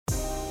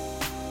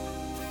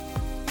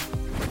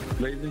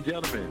Ladies and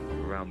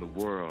gentlemen around the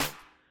world,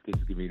 this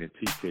is comedian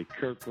T.K.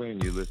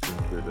 Kirkland. You listen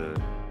to the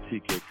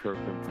T.K.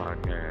 Kirkland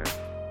podcast.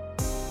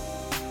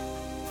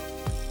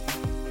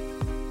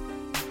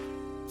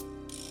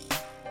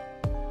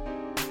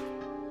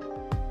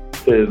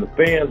 To the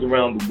fans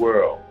around the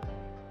world,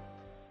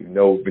 you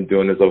know we've been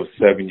doing this over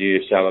 7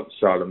 years. Shout out to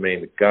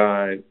Charlemagne the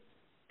God.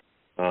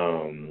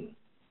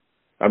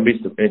 I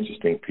meet some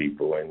interesting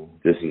people, and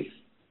this is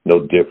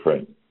no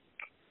different.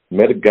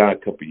 Met a guy a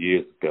couple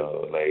years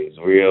ago. Like, he's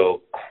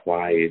real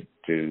quiet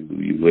dude.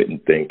 You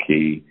wouldn't think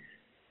he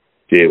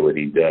did what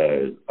he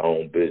does,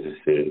 own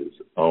businesses,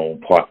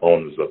 part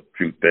owners of a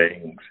few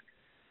things.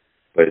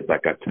 But it's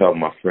like I tell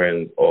my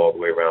friends all the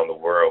way around the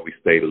world, we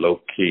stay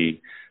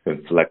low-key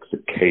and flex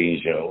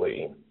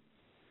occasionally.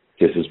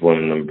 This is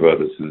one of them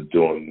brothers who's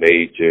doing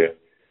major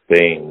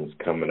things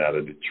coming out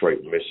of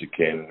Detroit,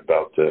 Michigan,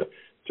 about to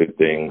do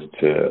things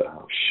to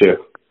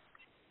shift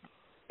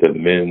the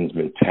men's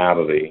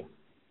mentality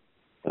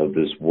of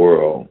this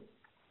world.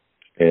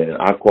 And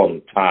I call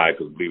him Ty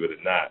because, believe it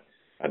or not,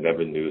 I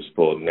never knew his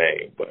full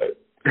name, but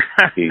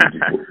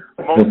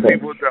most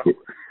people don't.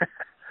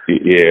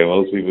 Yeah,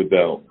 most people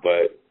don't.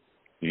 But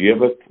if you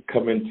ever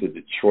come into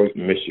Detroit,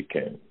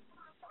 Michigan,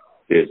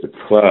 there's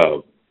a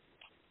club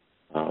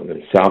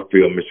in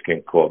Southfield,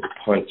 Michigan called the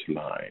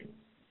Punchline.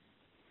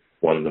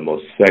 One of the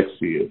most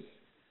sexiest,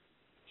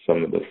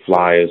 some of the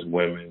flyest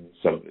women,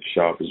 some of the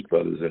sharpest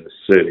brothers in the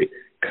city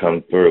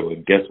come through.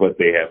 And guess what?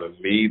 They have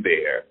me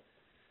there,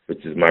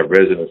 which is my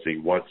residency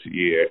once a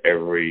year,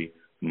 every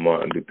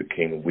Martin Luther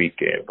King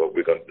weekend. But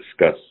we're going to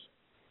discuss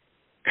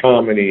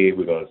comedy.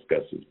 We're going to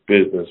discuss his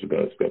business. We're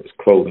going to discuss his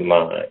clothing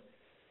line.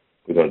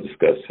 We're going to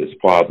discuss his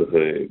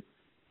fatherhood.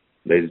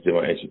 Ladies and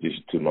gentlemen, I introduce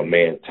you to my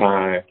man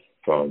Ty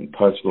from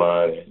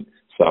Punchline in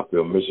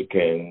Southfield,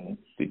 Michigan,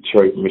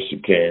 Detroit,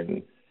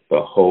 Michigan,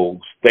 the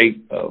whole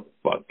state of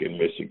fucking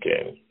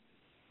Michigan.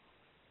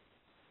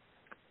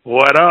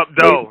 What up,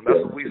 though?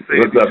 That's what we say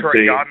in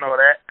Detroit. Y'all know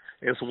that.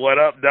 It's what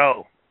up,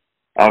 though.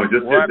 I was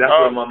just saying, that's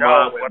where my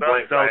mind went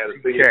blank. I had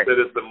a senior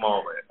citizen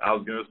moment. I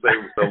was going to say,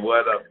 so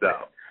what up,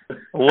 though?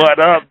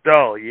 What up,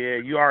 though? Yeah,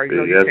 you already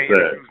know yes, you can't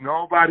introduce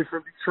nobody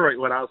from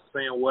Detroit without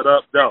saying what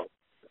up, though.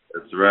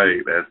 That's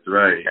right. That's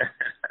right.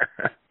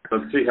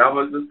 So, T,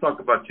 let's talk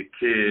about your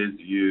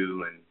kids,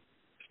 you, and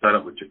start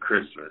up with your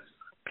Christmas,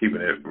 keeping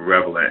it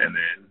relevant, and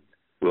then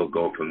we'll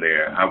go from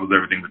there. How was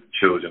everything with the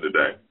children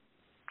today?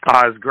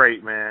 Oh, it's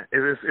great, man.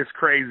 It's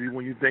crazy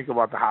when you think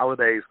about the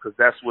holidays, because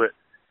that's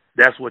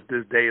what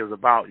this day is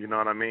about. You know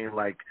what I mean?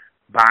 Like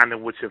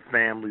bonding with your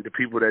family, the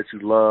people that you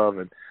love.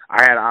 And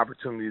I had an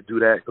opportunity to do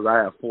that because I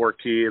have 4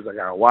 kids. I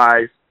got a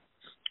wife.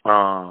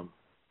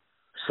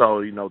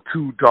 So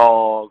 2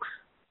 dogs.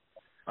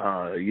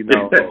 We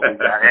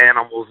got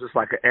animals. It's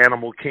like an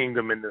animal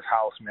kingdom in this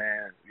house,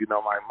 man.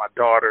 My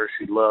daughter,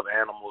 she loves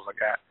animals. I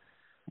got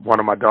one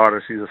of my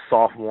daughters, she's a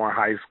sophomore in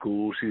high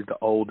school. She's the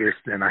oldest.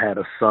 And I had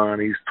a son,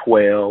 he's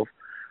 12.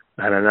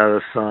 I had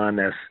another son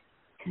that's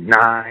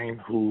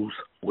 9,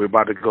 we're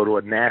about to go to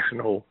a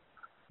national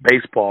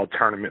baseball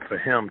tournament for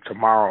him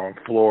tomorrow in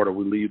Florida.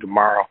 We leave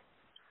tomorrow.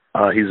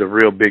 He's a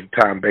real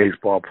big-time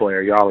baseball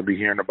player. Y'all will be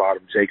hearing about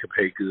him, Jacob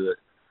Haygood.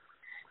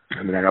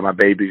 And then I got my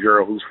baby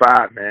girl who's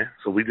 5, man.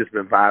 So we just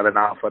been vibing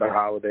out for the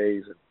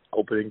holidays and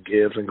opening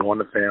gifts and going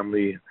to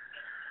family.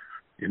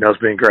 It's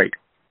been great.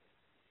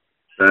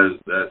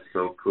 That's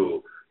so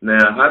cool. Now,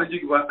 how did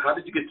you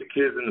get your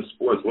kids into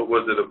sports? What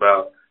was it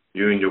about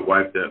you and your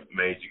wife that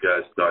made you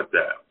guys start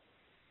that?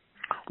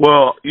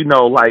 Well,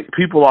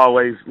 people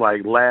always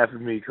laugh at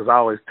me because I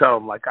always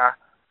tell them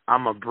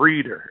I'm a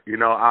breeder,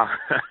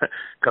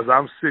 because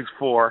I'm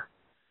 6'4".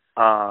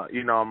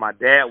 My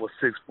dad was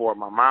 6'4",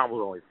 my mom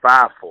was only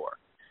 5'4",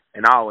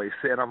 and I always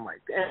said, I'm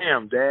like,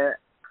 damn, Dad,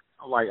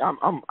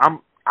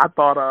 I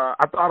thought I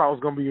was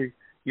gonna be,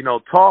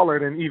 taller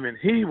than even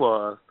he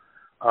was,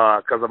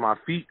 because of my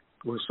feet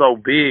were so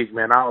big,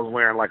 man. I was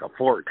wearing like a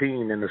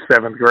 14 in the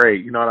 7th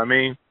grade. You know what I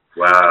mean?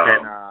 Wow.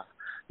 And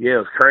yeah, it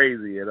was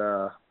crazy.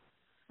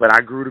 But I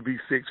grew to be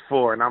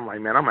 6'4", and I'm like,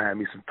 man, I'm gonna have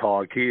me some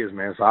tall kids,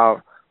 man.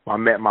 So I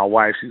met my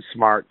wife. She's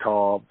smart,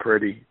 tall,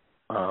 pretty.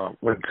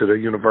 Went to the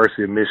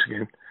University of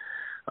Michigan.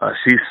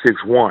 She's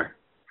 6'1".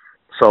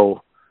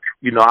 So,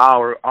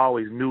 I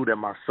always knew that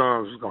my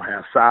sons was going to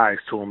have size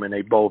to them, and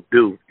they both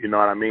do. You know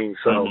what I mean?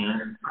 So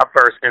I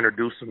first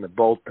introduced them to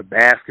both the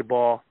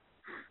basketball,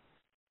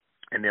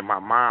 and then my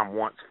mom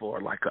once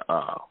for like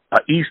a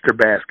Easter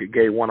basket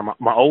gave one of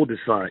my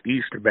oldest son an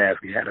Easter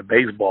basket, had a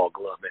baseball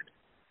glove in it.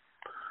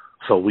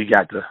 So we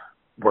got to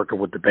working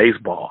with the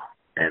baseball,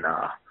 and,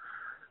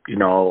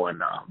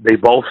 they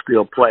both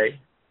still play.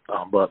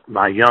 But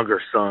my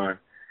younger son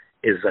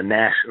is a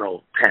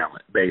national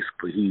talent,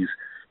 basically. He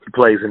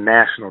plays in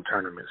national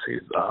tournaments.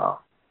 He's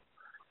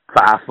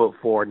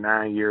 5'4",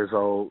 9 years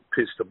old,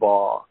 pitched the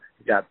ball.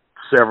 He got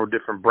several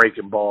different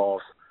breaking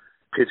balls,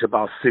 pitch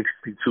about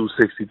 62,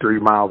 63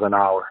 miles an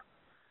hour.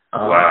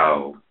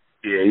 Wow.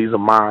 Yeah, he's a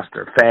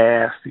monster.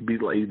 Fast. He's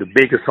the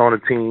biggest on the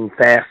team,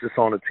 fastest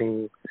on the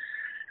team.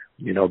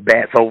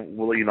 bats over.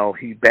 Well,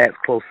 he bats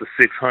close to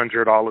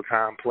 600 all the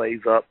time.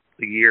 Plays up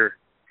the year.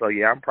 So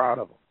yeah, I'm proud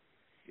of him.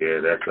 Yeah,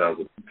 that sounds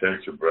a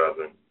potential,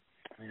 brother.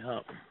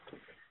 Yeah.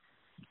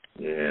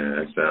 Yeah,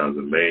 that sounds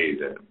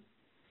amazing.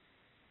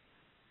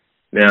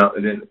 Now,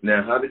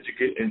 how did you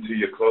get into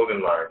your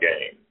clothing line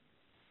game?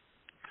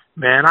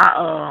 Man,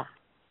 I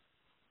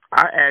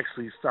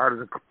actually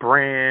started a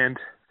brand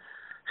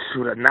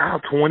now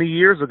 20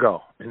 years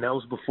ago, and that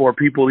was before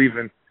people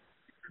even,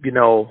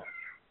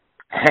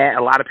 had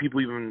a lot of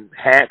people even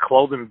had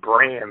clothing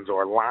brands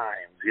or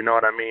lines, you know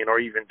what I mean, or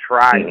even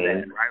tried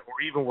that, right?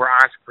 Or even were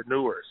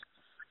entrepreneurs.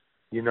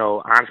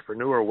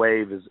 Entrepreneur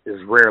wave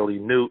is rarely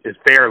new. It's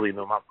fairly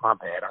new. My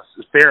bad.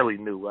 It's fairly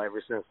new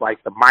ever since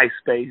like the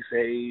MySpace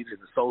age and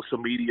the social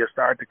media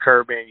started to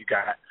curb in. You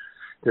got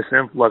this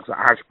influx of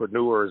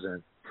entrepreneurs,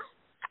 and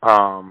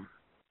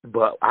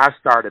but I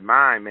started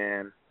mine,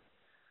 man,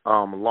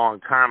 a long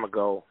time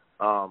ago.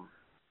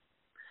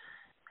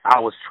 I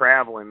was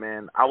traveling,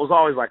 man. I was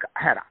always I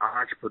had an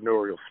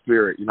entrepreneurial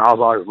spirit. I was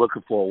always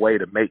looking for a way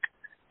to make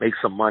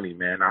some money,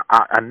 man.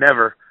 I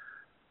never,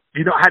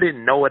 I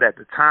didn't know it at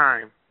the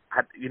time,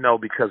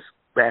 because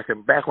back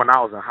when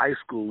I was in high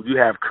school, you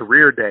have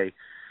career day.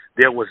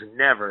 There was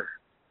never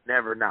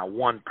not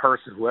one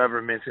person who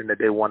ever mentioned that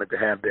they wanted to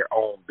have their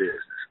own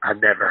business. I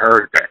never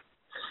heard that.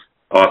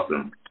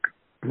 Awesome.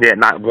 Yeah,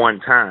 not one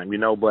time,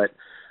 but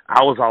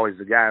I was always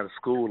the guy in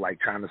school,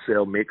 trying to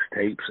sell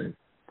mixtapes and,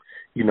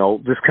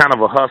 just kind of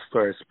a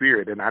hustler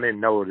spirit. And I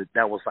didn't know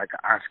that was an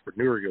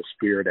entrepreneurial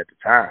spirit at the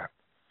time.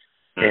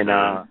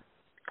 Mm-hmm.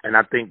 And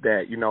I think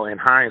that, in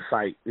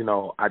hindsight,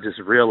 I just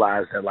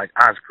realized that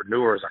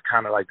entrepreneurs are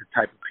kind of the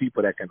type of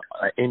people that can,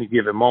 at any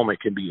given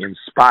moment, can be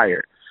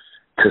inspired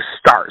to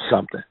start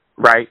something,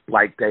 right?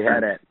 They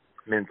had that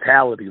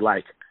mentality,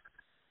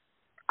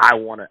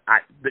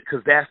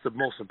 because that's the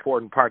most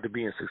important part to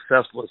being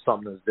successful at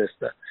something, is this,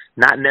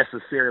 not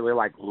necessarily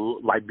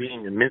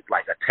being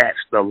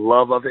attached to the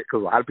love of it,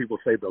 because a lot of people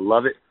say to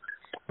love it,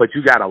 but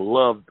you got to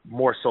love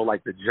more so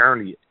the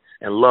journey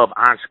and love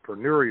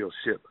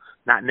entrepreneurship,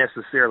 not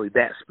necessarily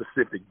that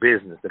specific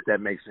business, if that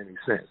makes any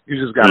sense.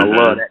 You just got to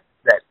love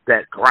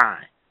that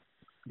grind,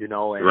 and,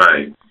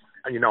 right.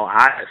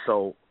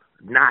 So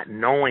not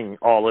knowing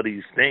all of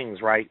these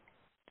things, right,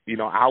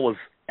 I was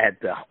at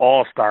the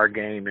All-Star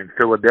game in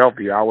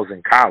Philadelphia. I was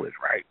in college,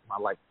 right?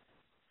 My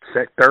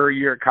third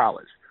year of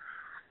college.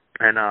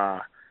 And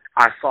I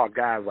saw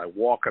guys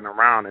walking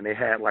around, and they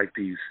had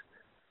these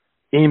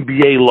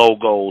NBA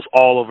logos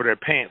all over their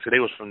pants. So they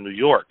was from New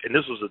York. And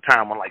this was a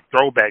time when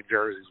throwback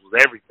jerseys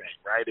was everything,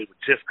 right? They were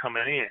just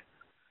coming in.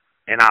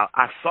 And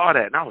I saw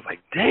that, and I was like,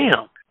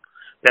 damn,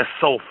 that's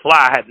so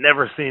fly. I had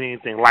never seen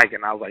anything like it.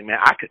 And I was like, man,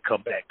 I could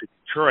come back to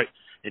Detroit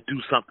and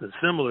do something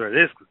similar to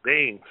this, because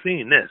they ain't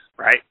seen this,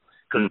 right?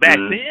 Because back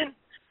then,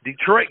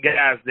 Detroit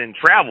guys didn't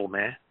travel,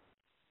 man.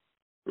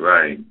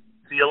 Right.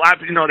 See, a lot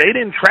of people, they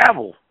didn't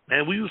travel,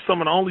 man. We was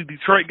some of the only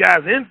Detroit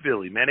guys in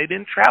Philly, man. They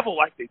didn't travel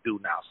like they do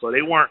now. So they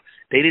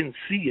didn't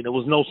see it. There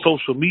was no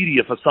social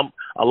media for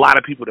a lot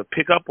of people to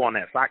pick up on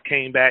that. So I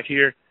came back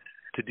here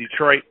to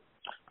Detroit.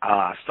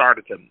 I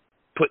started to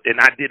and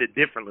I did it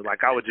differently.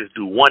 I would just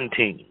do one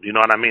team, you know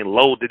what I mean?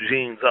 Load the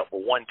jeans up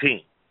for one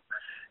team,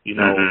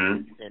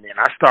 and then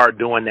I started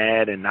doing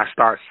that, and I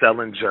started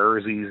selling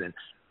jerseys, and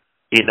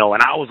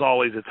and I was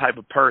always the type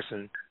of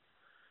person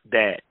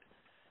that,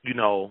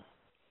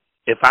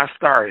 if I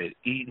started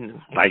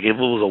eating, if it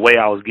was a way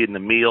I was getting a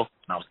meal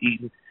and I was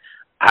eating,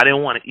 I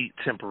didn't want to eat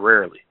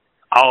temporarily.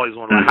 I always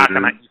wanted, how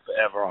can I eat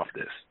forever off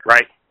this,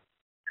 right?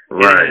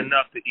 Right. It ain't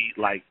enough to eat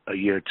a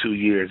year, 2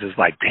 years. It's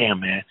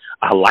damn, man,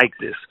 I like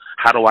this.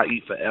 How do I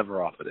eat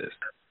forever off of this?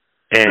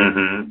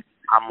 And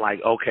I'm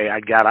okay, I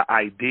got an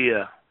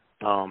idea.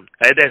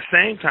 At that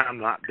same time,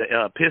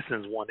 the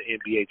Pistons won the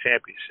NBA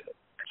championship.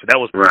 So that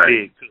was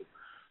pretty big, too.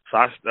 So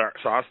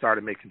I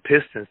started making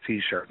Pistons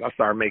T-shirts. I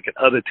started making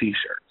other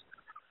T-shirts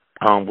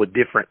with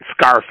different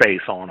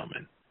Scarface on them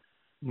and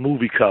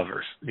movie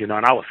covers, and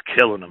I was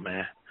killing them,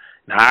 man.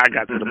 Now, I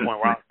got to the point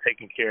where I was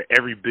taking care of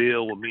every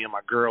bill when me and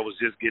my girl was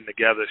just getting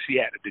together. She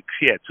had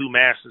 2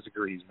 master's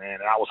degrees, man,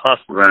 and I was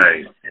hustling.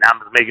 Right. And I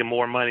was making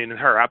more money than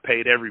her. I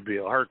paid every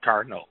bill, her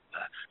car note,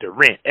 the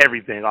rent,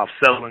 everything off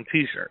selling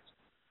T-shirts.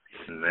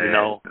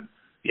 Man.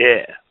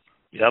 Yeah.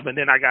 Yep, and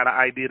then I got an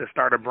idea to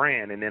start a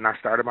brand, and then I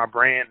started my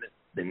brand,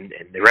 and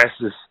the rest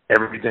is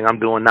everything I'm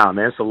doing now,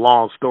 man. It's a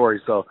long story,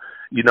 so,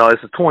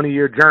 it's a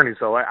 20-year journey,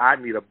 so I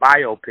need a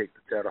biopic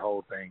to tell the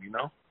whole thing,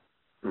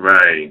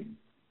 Right.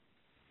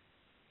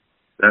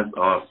 That's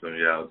awesome,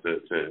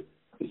 to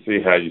see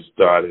how you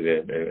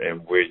started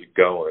and where you're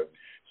going.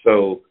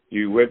 So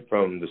you went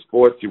from the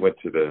sports, you went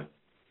to the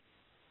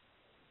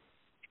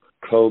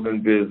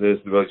clothing business.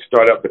 Well, you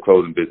started out the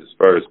clothing business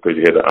first because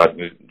you had the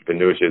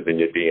entrepreneurship in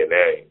your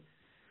DNA.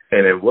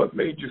 And then what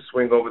made you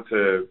swing over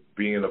to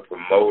being a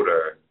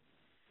promoter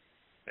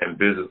and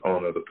business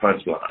owner of the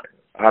Punchline?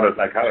 How did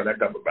that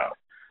come about?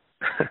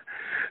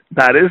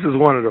 Now, this is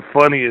one of the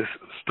funniest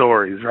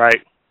stories,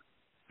 right?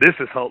 This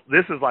is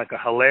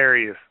a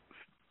hilarious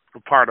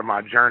part of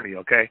my journey,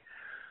 okay?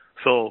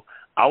 So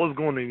I was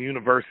going to the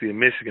University of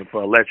Michigan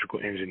for electrical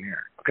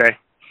engineering, okay?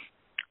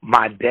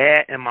 My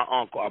dad and my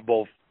uncle are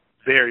both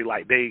very,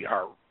 like, they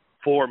are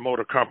Ford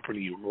Motor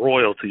Company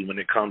royalty when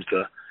it comes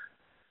to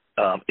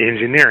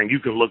engineering. You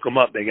can look them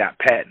up. They got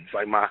patents.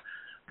 Like my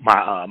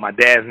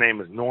dad's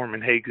name is Norman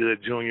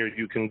Haygood Jr.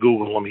 You can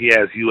Google him. He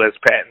has U.S.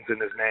 patents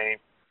in his name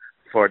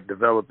for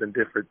developing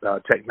different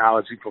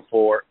technology for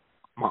Ford.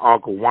 My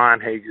uncle Juan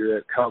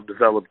Haygood helped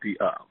develop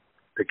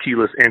the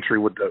keyless entry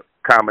with the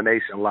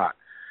combination lock.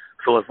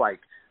 So it's like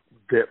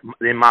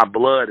in my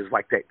blood is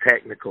like that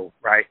technical,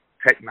 right?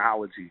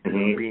 Technology,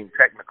 being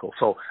technical.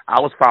 So I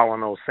was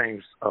following those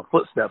same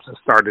footsteps and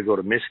started to go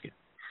to Michigan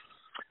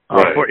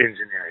for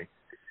engineering.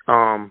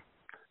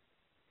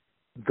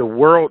 The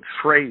World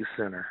Trade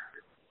Center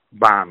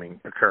bombing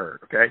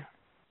occurred, okay?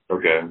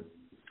 Okay.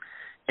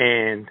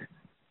 And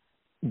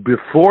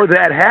before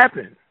that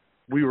happened,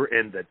 we were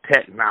in the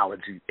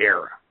technology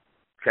era,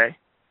 okay?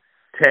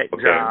 Tech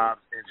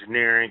jobs,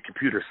 engineering,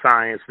 computer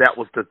science, that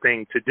was the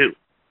thing to do.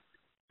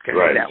 Okay,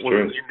 that was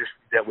the industry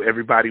that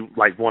everybody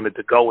like wanted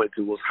to go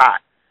into, was hot.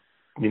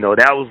 You know,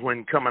 that was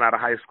when coming out of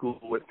high school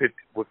with 50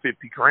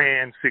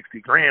 grand, 60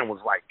 grand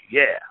was like,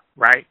 yeah,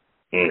 right?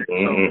 So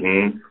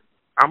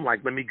I'm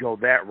like, let me go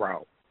that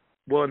route.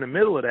 Well, in the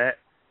middle of that,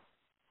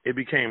 it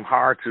became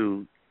hard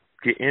to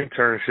get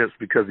internships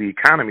because the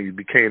economy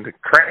began to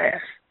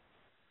crash.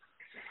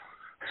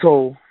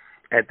 So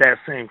at that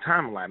same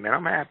time, I'm like, man,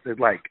 I'm after,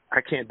 like,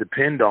 I can't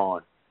depend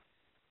on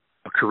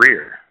a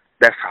career.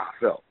 That's how I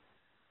felt.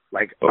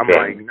 Like, I'm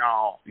like,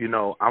 no, you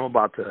know, I'm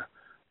about to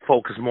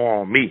focus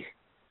more on me,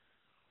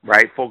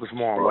 right? Focus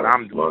more on what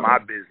I'm doing, my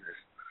business.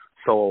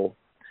 So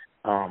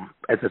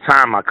at the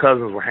time, my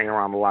cousins were hanging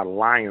around a lot of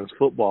Lions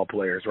football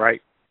players,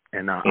 right?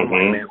 And I'm like,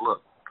 man,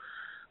 look,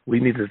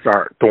 we need to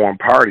start throwing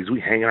parties. We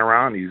hanging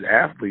around these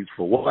athletes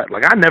for what?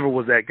 Like, I never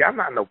was that guy. I'm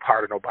not no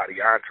part of nobody's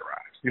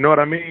entourage. You know what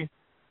I mean?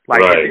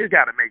 Like, it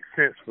got to make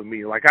sense for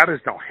me. Like, I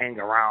just don't hang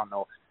around,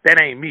 no.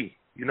 That ain't me.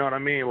 You know what I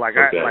mean? Like,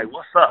 like,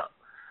 what's up?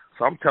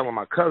 So I'm telling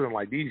my cousin,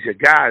 like, these are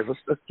guys,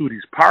 let's do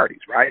these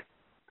parties, right?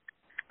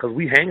 Because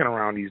we hanging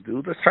around these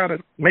dudes. Let's try to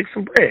make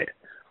some bread.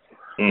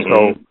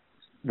 So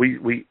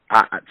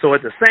so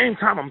at the same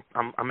time,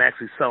 I'm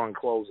actually selling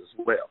clothes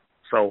as well.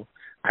 So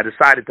I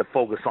decided to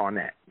focus on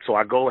that. So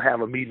I go have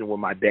a meeting with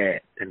my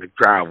dad in the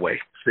driveway,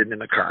 sitting in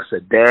the car. I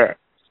said, Dad,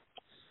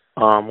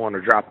 I want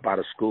to drop out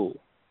of school.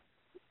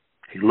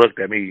 He looked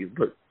at me, he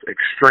looked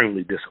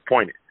extremely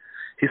disappointed.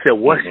 He said,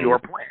 what's your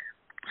plan?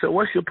 I said,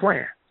 what's your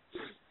plan?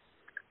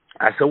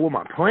 I said, well,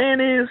 my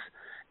plan is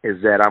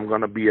that I'm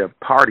going to be a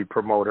party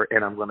promoter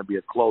and I'm going to be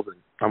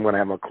I'm going to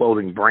have a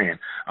clothing brand.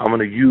 I'm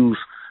going to use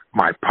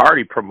my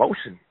party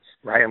promotions,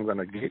 right? I'm going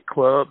to get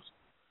clubs,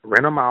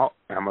 rent them out,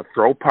 and I'm going to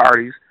throw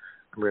parties.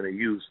 I'm going to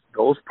use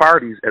those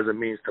parties as a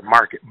means to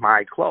market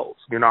my clothes.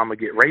 You know, I'm going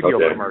to get radio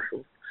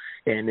commercials.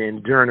 And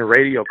then during the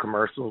radio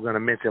commercial, I'm going to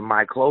mention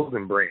my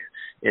clothing brand.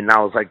 And I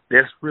was like,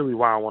 that's really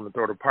why I want to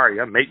throw the party.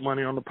 I make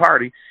money on the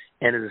party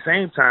and at the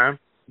same time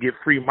get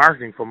free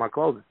marketing for my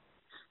clothing.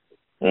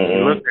 He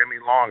looked at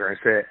me longer and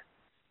said,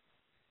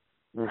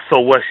 so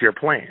what's your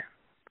plan?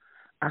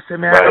 I said,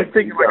 man, I'm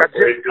thinking like I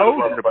just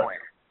told you the plan.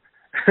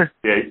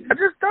 I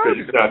just told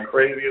you. You sound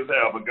crazy as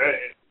hell, but go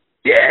ahead.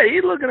 Yeah,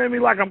 he's looking at me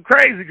like I'm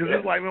crazy because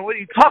he's like, man, what are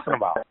you talking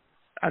about?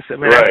 I said,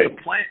 man, that's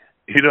the plan.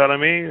 You know what I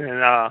mean?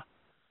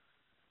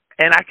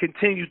 And I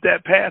continued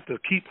that path to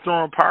keep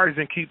throwing parties.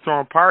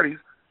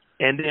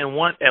 And then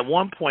at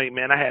one point,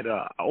 man, I had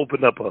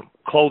opened up a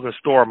clothing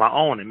store of my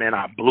own, and, man,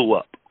 I blew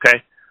up,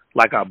 okay?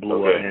 Like I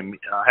blew up. And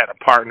I had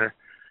a partner.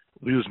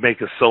 We was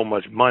making so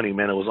much money,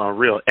 man, it was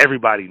unreal.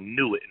 Everybody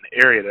knew it in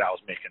the area that I was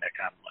making that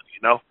kind of money,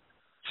 you know?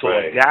 So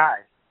a guy,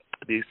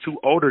 these two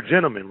older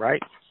gentlemen,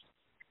 right,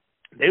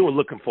 they were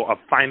looking for a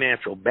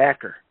financial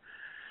backer.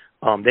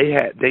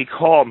 They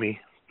called me,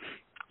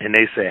 and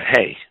they said,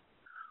 hey,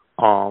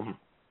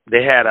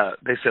 they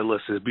said,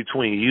 listen, it's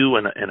between you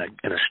and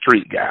a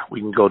street guy. We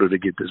can go to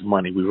get this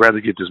money. We'd rather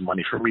get this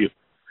money from you.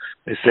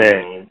 They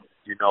said,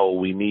 you know,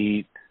 we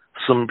need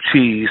some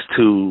cheese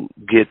to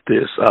get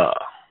the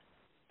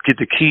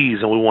keys,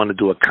 and we want to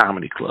do a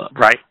comedy club,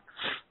 right?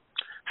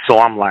 So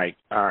I'm like,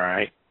 all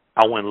right.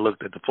 I went and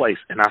looked at the place,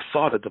 and I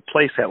saw that the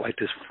place had like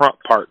this front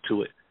part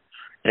to it,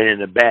 and in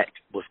the back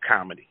was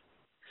comedy.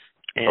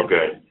 And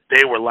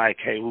they were like,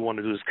 hey, we want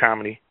to do this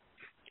comedy.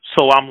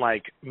 So I'm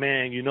like,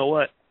 man, you know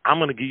what? I'm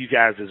going to give you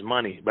guys this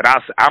money, but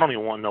I don't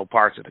even want no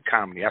parts of the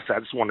comedy. I said, I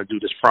just want to do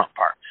this front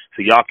part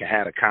so y'all can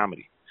have a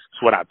comedy.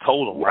 That's what I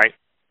told them, right?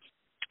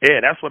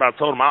 Yeah, that's what I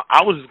told them.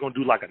 I was just going to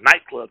do like a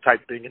nightclub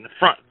type thing in the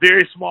front,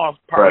 very small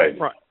part in the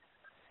front.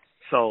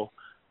 So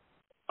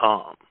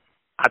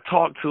I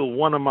talked to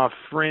one of my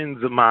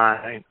friends of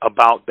mine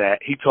about that.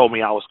 He told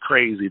me I was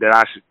crazy, that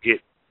I should get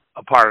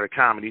a part of the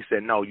comedy. He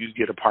said, no, you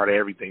get a part of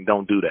everything.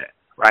 Don't do that,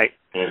 right?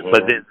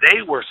 But then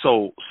they were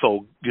so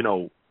you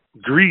know,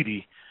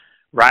 greedy.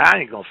 Right, I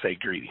ain't gonna say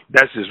greedy.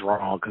 That's just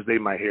wrong because they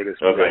might hear this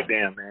and be like,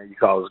 "Damn, man, you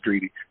call us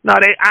greedy." No,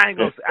 I ain't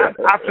gonna say.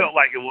 I felt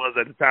like it was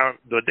at the time,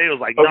 but they was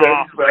like, "No,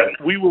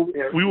 we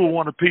will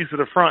want a piece of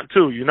the front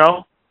too," you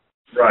know.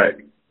 Right.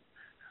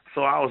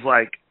 So I was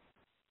like,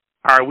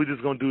 all right, we're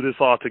just going to do this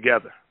all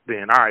together.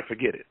 Then, all right,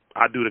 forget it.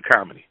 I do the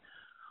comedy.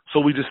 So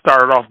we just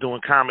started off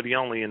doing comedy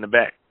only in the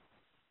back.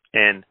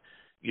 And,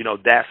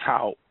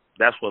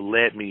 that's what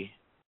led me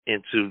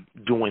into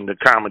doing the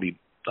comedy,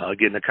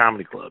 getting the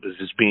comedy club, is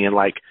just being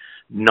like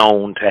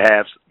known to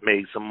have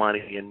made some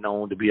money and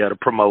known to be able to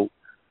promote,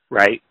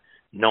 right?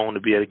 Known to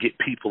be able to get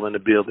people in the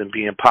building,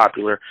 being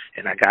popular.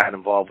 And I got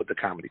involved with the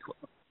comedy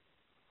club.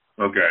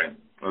 Okay.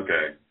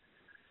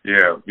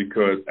 Yeah,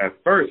 because at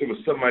first it was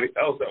somebody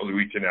else that was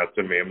reaching out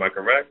to me. Am I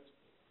correct?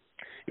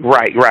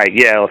 Right.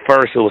 Yeah, at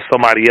first it was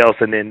somebody else,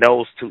 and then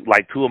those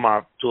two of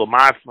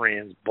my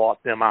friends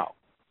bought them out.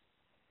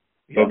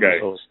 Okay.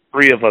 So it's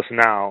three of us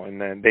now, and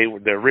then they were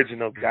the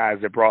original guys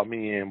that brought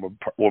me in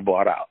were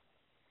bought out.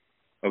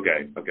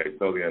 Okay,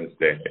 totally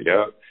understand.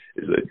 Yeah.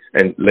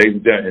 And ladies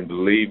and gentlemen,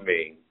 believe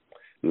me,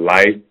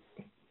 life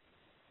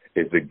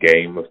is a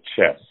game of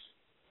chess.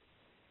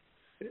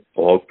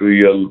 All through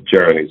your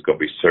journey is going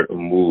to be certain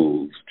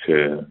moves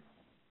to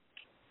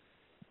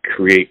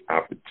create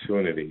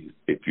opportunities.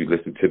 If you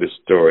listen to the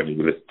story and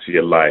you listen to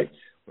your life,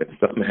 when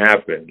something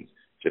happens,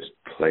 just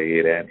play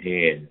it at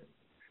hand,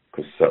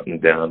 because something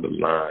down the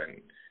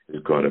line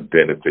is going to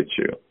benefit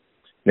you.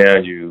 Now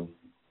you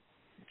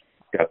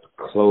got the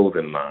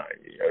clothing line.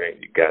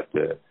 You got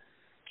the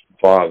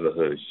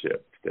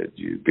fatherhoodship, that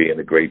you being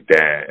a great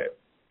dad.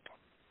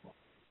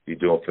 You're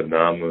doing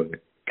phenomenal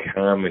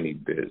comedy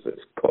business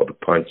called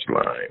the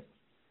Punchline.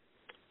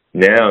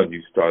 Now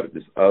you started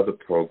this other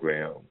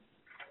program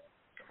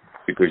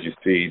because you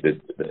see the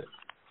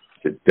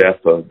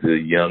death of the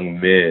young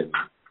men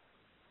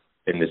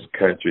in this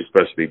country,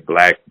 especially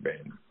black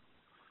men,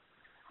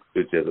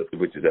 which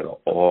is at an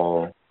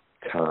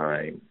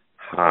all-time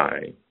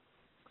high.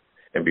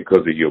 And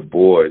because of your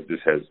boys, this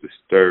has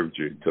disturbed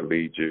you to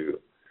lead you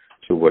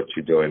to what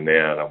you're doing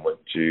now. And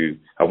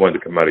I wanted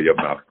to come out of your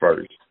mouth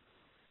first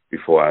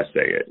before I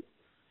say it.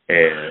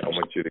 And I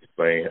want you to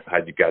explain how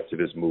you got to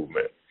this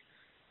movement.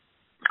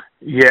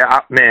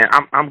 Yeah,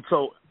 I'm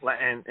so,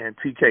 and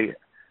TK,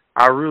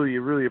 I really,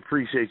 really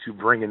appreciate you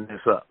bringing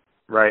this up,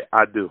 right?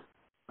 I do.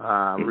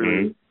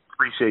 Really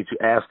appreciate you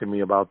asking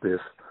me about this.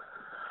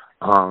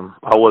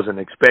 I wasn't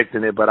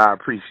expecting it, but I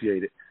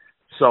appreciate it.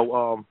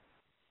 So,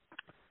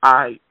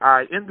 I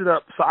ended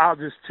up, so I'll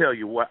just tell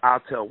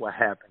what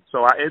happened. So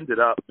I ended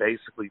up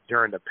basically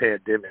during the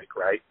pandemic,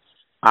 right?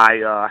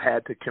 I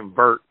had to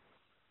convert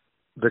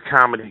the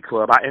comedy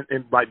club.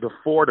 And like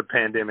before the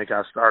pandemic,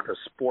 I started a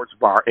sports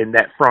bar in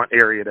that front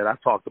area that I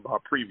talked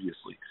about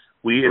previously.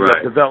 We ended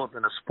up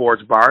developing a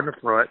sports bar in the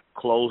front,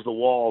 closed the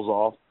walls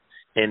off,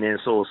 and then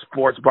so a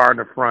sports bar in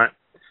the front,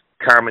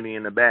 comedy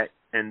in the back.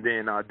 And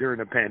then during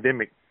the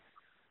pandemic,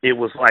 it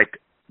was like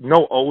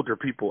no older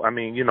people. I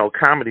mean,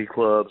 comedy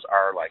clubs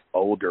are like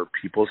older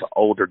people. It's an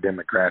older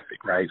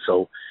demographic, right?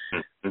 So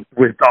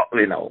with,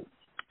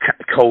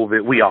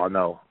 COVID, we all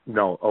know,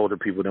 older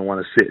people didn't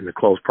want to sit in the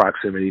close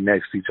proximity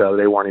next to each other.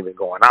 They weren't even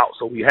going out.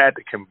 So we had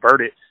to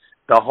convert it,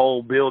 the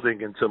whole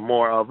building, into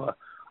more of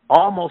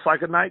almost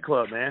like a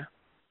nightclub, man.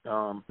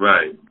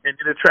 Right. And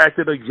it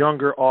attracted a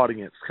younger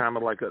audience, kind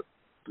of like a,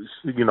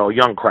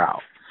 young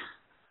crowd.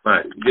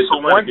 Right. So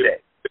one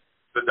day,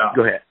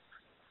 go ahead.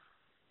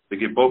 To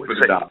get both of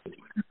the dollars.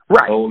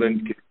 Right. Old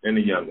and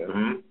the younger.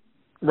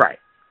 Mm-hmm. Right.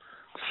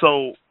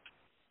 So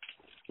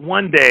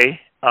one day,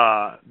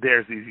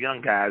 there's these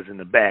young guys in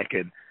the back,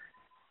 and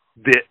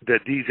the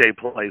DJ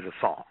plays a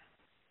song.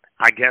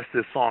 I guess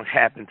this song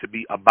happened to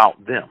be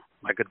about them,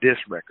 like a diss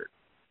record.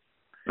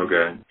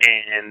 Okay.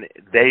 And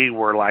they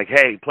were like,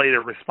 hey, play the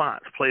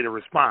response.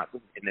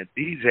 And the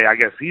DJ, I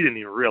guess he didn't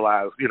even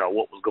realize,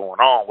 what was going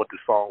on, what the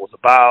song was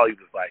about. He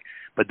was like,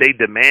 but they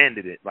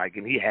demanded it,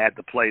 and he had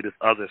to play this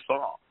other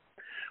song.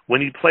 When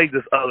he played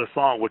this other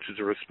song, which is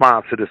a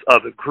response to this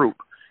other group,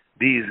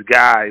 these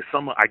guys,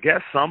 I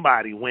guess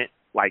somebody went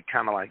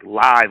kind of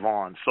live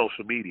on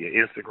social media,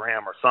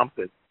 Instagram or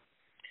something.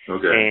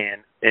 Okay.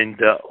 And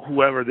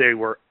whoever they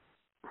were,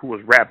 who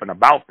was rapping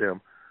about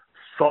them,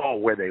 saw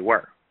where they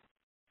were.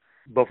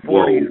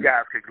 Before these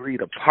guys could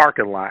leave a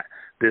parking lot,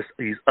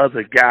 these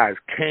other guys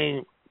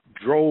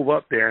drove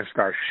up there and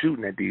started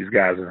shooting at these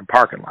guys in the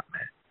parking lot,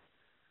 man.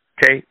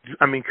 Okay?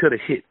 I mean, could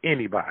have hit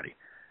anybody.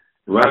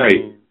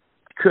 Right.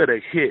 Could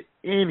have hit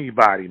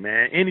anybody,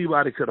 man.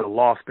 Anybody could have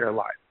lost their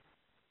life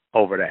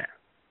over that.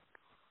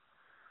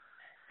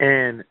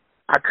 And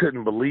I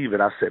couldn't believe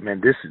it. I said,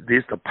 man, this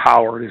is the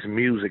power of this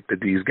music that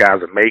these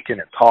guys are making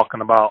and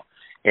talking about.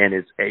 And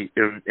it's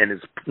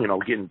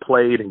getting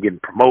played and getting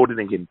promoted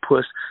and getting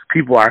pushed.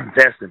 People are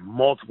investing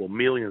multiple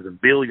millions and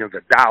billions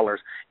of dollars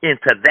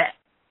into that,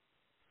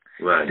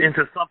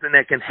 into something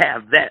that can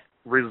have that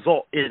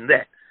result in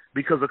that.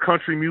 Because a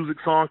country music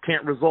song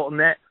can't result in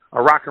that.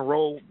 A rock and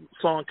roll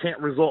song can't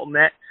result in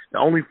that. The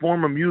only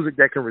form of music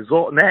that can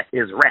result in that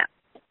is rap,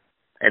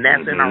 and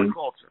that's in our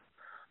culture,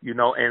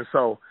 And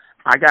so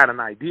I got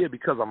an idea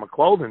because I'm a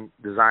clothing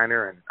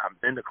designer and I'm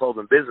in the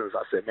clothing business.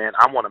 I said, man,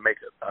 I want to make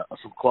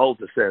some clothes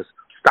that says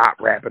 "Stop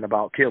rapping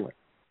about killing."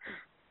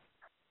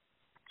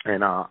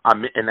 and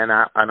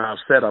I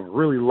set a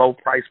really low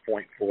price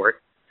point for it.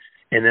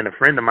 And then a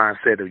friend of mine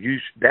said,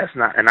 that's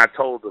not, and I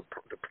told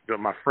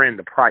my friend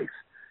the price,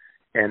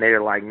 and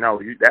they're like,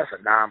 no, that's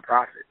a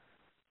nonprofit.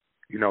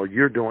 You know,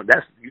 you're doing,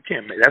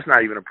 that's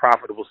not even a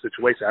profitable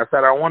situation. I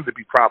said, I wanted to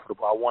be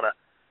profitable. I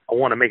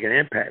want to make an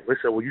impact. They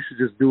said, well, you should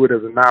just do it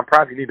as a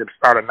nonprofit. You need to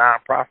start a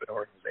nonprofit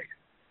organization.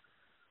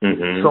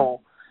 Mm-hmm.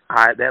 So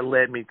that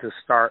led me to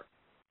start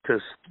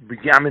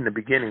I'm in the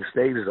beginning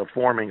stages of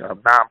forming a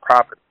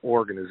nonprofit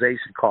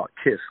organization called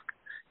KISC,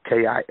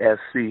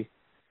 KISC,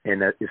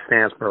 and it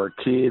stands for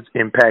Kids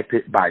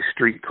Impacted by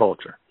Street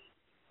Culture.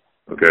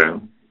 Okay.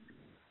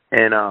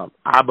 And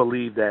I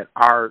believe that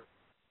our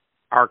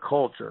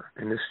culture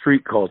and the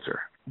street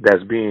culture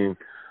that's being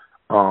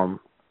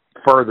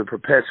further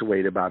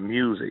perpetuated by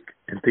music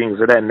and things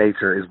of that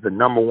nature is the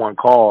number one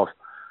cause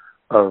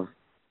of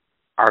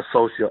our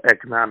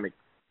socioeconomic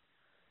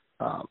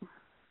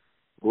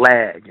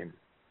lag,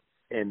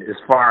 and as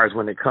far as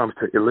when it comes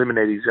to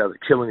eliminating each other,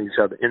 killing each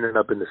other, ending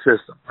up in the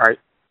system, right?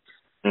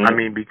 Mm-hmm. I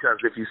mean, because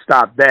if you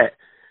stop that,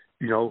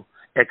 you know,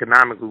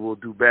 economically we'll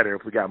do better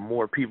if we got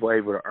more people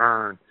able to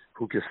earn,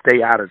 who can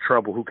stay out of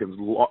trouble, who can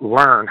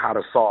learn how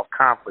to solve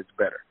conflicts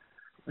better.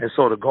 And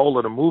so the goal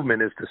of the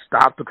movement is to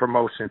stop the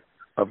promotion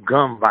of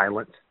gun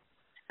violence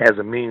as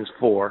a means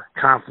for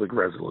conflict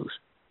resolution.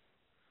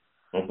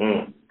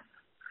 Mm-hmm.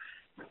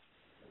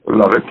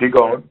 Love it. Keep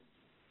going.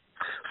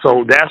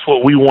 So that's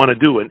what we want to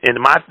do. And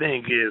my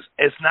thing is,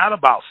 it's not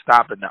about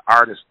stopping the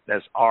artist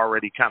that's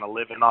already kind of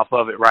living off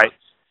of it, right?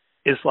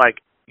 It's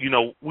like, you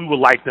know, we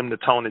would like them to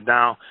tone it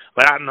down.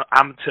 But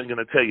I'm going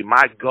to tell you,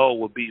 my goal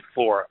would be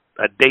for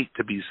a date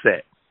to be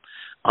set.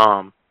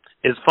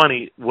 It's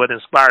funny what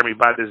inspired me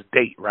by this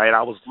date, right?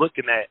 I was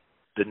looking at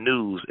the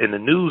news, and the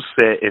news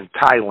said in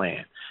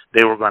Thailand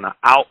they were going to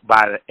out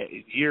by the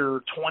year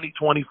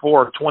 2024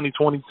 or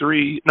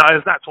 2023. No,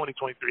 it's not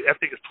 2023. I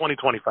think it's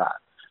 2025.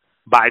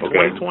 By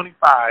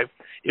 2025,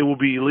 it will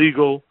be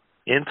illegal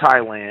in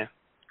Thailand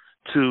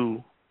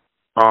to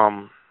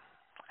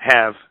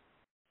have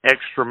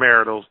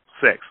extramarital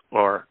sex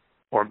or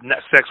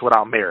sex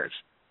without marriage.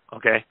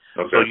 Okay?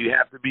 So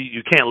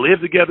you can't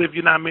live together if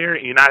you're not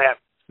married, and you're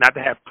not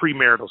to have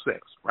premarital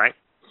sex, right?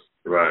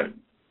 Right.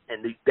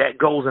 And that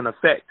goes in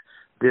effect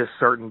this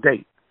certain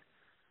date.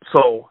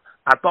 So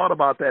I thought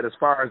about that as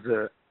far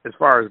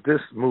as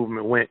this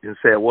movement went, and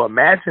said, well,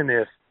 imagine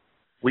if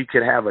we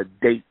could have a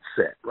date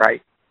set,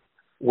 right?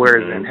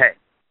 Whereas in, hey,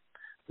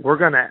 we're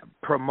gonna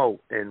promote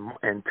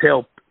and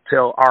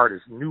tell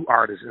artists, new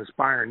artists,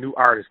 inspiring new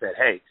artists that,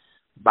 hey,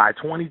 by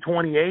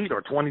 2028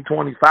 or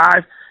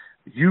 2025,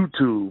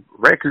 YouTube,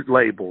 record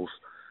labels,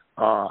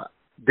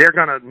 they're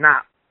gonna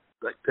not,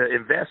 like, the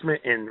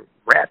investment in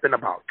rapping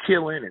about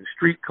killing and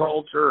street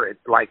culture, and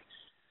like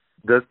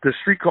the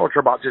street culture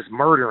about just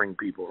murdering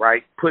people,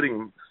 right?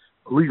 Putting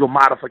legal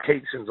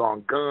modifications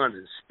on guns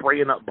and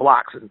spraying up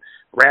blocks and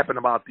rapping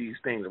about these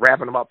things,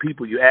 rapping about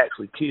people you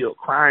actually killed,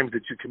 crimes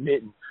that you're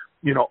committing,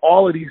 you know,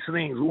 all of these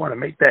things. We want to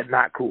make that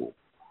not cool.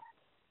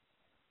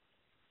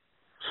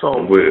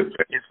 So it's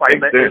like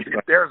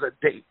if there's a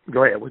date.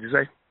 Go ahead. What'd you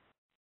say?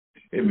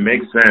 It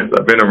makes sense.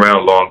 I've been around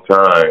a long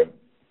time,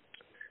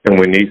 and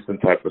we need some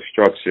type of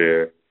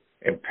structure,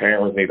 and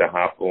parents need to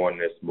hop on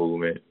this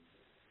movement.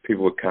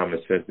 People with common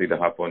sense need to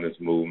hop on this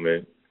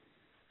movement,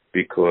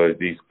 because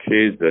these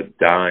kids are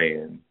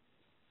dying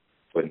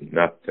for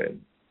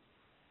nothing.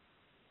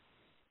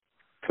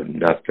 For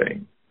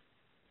nothing.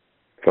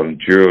 From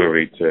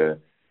jewelry to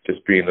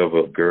just being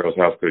over a girl's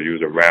house because you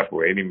was a rapper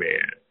or any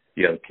man,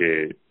 young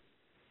kid.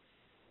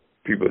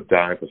 People are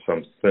dying for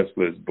some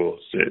senseless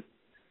bullshit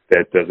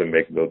that doesn't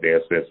make no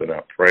damn sense. And I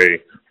pray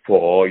for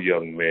all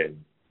young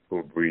men who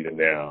are breathing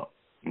now,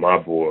 my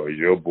boys,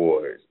 your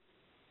boys,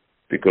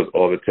 because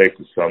all it takes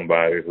is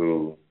somebody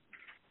who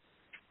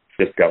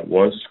just got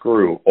one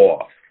screw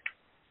off,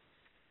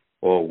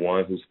 or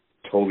one who's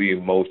totally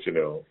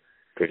emotional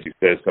because you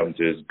said something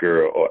to his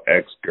girl or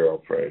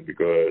ex-girlfriend,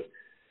 because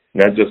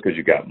not just because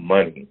you got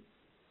money.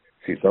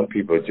 See, some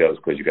people are jealous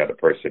because you got a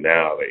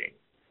personality.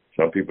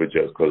 Some people are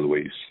jealous because of the way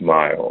you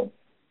smile.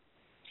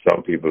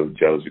 Some people are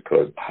jealous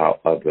because of how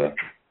other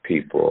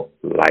people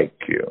like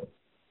you.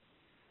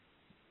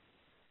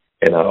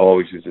 And I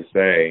always used to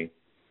say,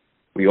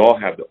 we all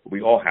have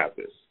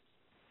this.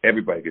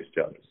 Everybody gets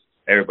jealous.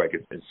 Everybody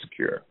gets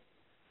insecure.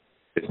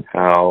 It's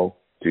how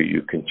do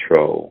you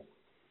control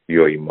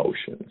your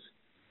emotions?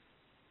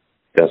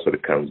 That's what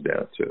it comes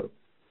down to.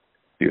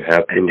 You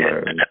have to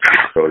learn to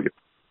control your.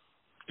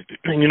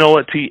 And you know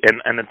what, T?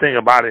 And the thing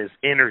about it is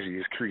energy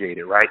is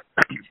created, right?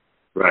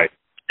 Right.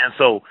 And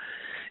so,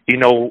 you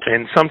know,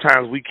 and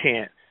sometimes we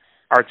can't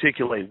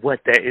articulate what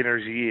that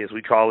energy is.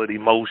 We call it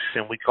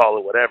emotion. We call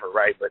it whatever,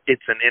 right? But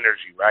it's an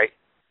energy, right?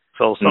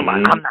 So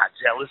somebody, I'm not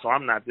jealous, or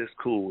I'm not this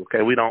cool,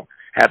 okay? We don't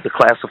have to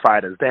classify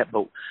it as that,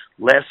 but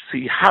let's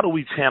see, how do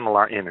we channel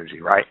our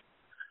energy, right?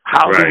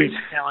 How do we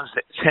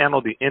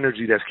channel the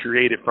energy that's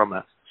created from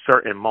a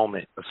certain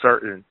moment, a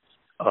certain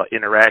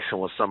interaction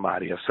with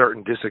somebody, a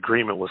certain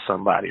disagreement with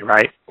somebody,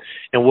 right?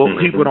 And what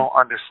people don't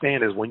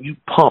understand is when you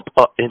pump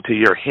up into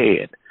your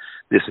head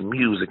this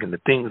music and the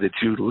things that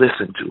you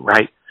listen to,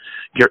 right?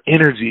 Your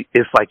energy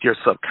is like your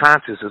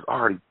subconscious is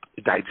already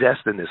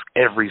digesting this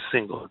every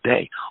single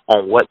day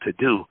on what to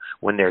do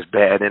when there's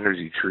bad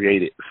energy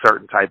created,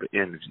 certain type of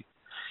energy.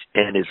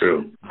 And it's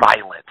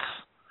violence.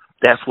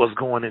 That's what's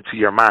going into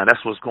your mind.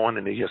 That's what's going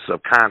into your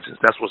subconscious.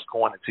 That's what's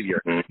going into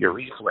your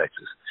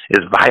reflexes.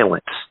 It's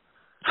violence.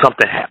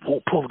 Something happened.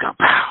 Oh, pull the gun.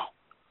 Pow.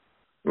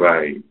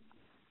 Right.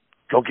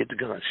 Go get the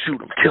gun. Shoot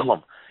them. Kill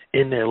them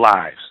in their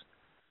lives.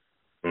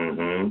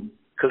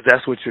 Because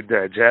that's what you're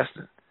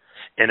digesting.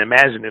 And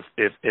imagine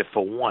if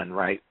for one,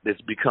 right,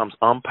 it becomes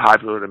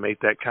unpopular to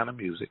make that kind of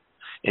music,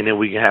 and then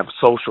we can have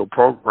social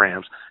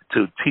programs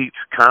to teach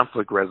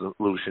conflict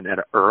resolution at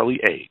an early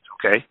age,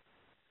 okay?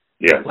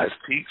 Yeah. Let's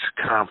teach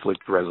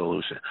conflict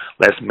resolution.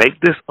 Let's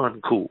make this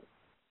uncool.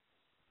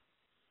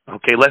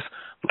 Okay,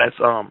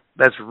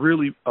 let's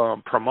really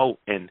promote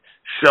and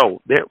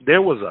show.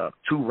 There was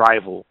two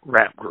rival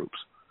rap groups.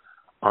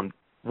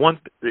 One,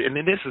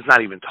 and this is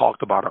not even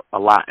talked about a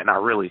lot, and I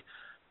really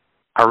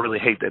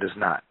hate that it's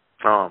not.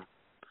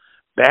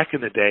 Back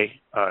in the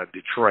day,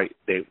 Detroit,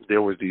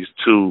 there were these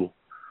two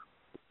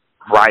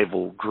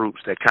rival groups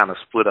that kind of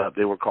split up.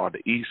 They were called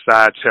the East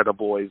Side Cheddar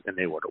Boys, and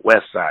they were the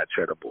West Side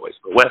Cheddar Boys.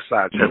 The West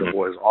Side Cheddar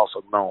Boys are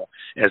also known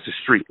as the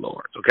Street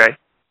Lords. Okay.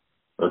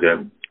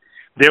 Okay.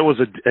 There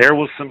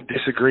was some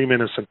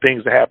disagreement and some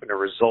things that happened that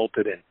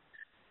resulted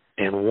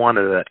in one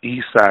of the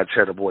East Side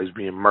Cheddar Boys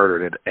being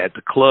murdered at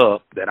the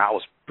club that I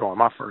was throwing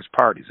my first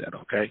parties at.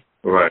 Okay.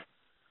 Right.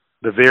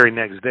 The very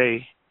next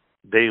day,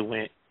 they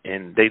went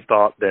and they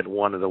thought that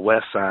one of the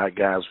West Side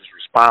guys was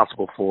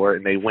responsible for it,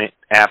 and they went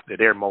after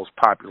their most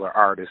popular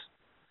artist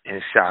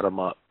and shot him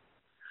up.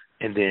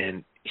 And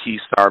then he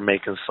started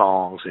making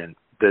songs, and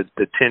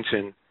the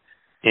tension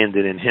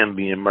ended in him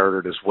being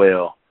murdered as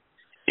well.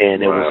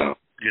 And it was,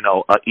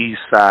 a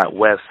East Side,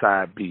 West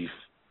Side beef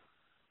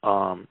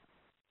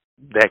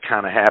that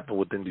kind of happened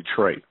within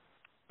Detroit.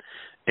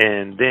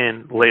 And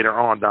then later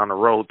on down the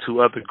road,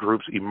 two other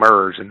groups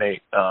emerged, and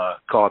they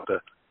called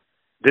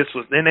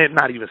and they're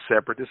not even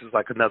separate. This is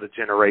like another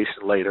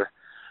generation later.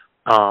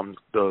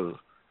 The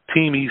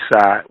Team East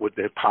Side, which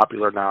they're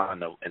popular now,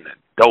 and the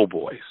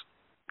Doughboys.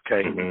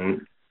 Okay.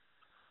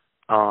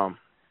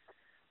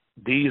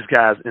 These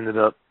guys ended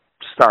up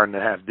starting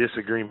to have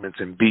disagreements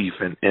and beef,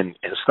 and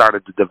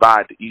started to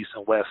divide the East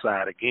and West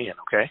Side again.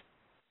 Okay.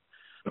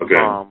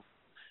 Okay.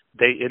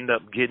 They end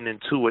up getting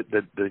into it.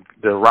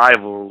 The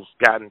rivals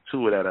got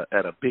into it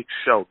at a big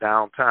show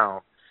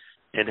downtown,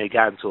 and they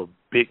got into a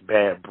big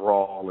bad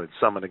brawl, and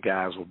some of the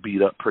guys were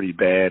beat up pretty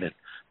bad and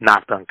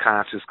knocked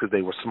unconscious because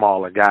they were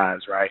smaller guys,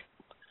 right?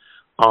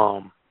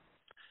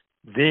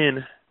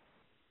 Then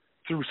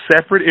through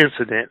separate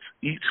incidents,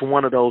 each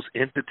one of those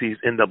entities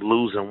ended up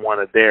losing one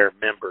of their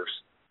members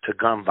to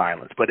gun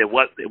violence, but it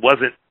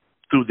wasn't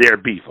through their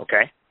beef,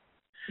 okay?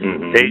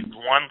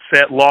 One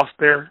set lost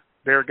their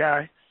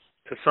guy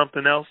to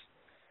something else,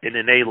 and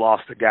then they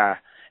lost a guy.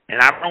 And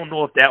I don't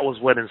know if that was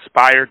what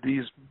inspired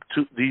these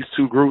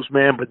two groups,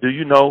 man, but do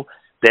you know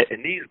that,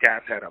 and these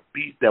guys had a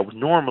beat that was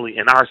normally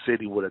in our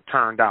city would have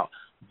turned out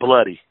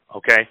bloody,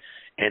 okay?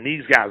 And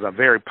these guys are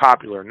very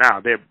popular now.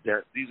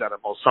 These are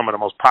some of the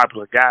most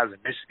popular guys in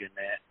Michigan,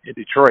 man, in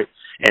Detroit,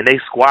 and they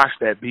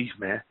squashed that beef,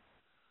 man.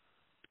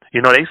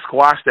 They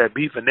squashed that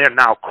beef, and they're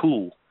now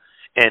cool.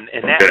 And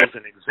that was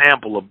an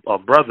example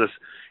of brothers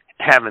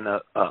having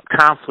a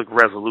conflict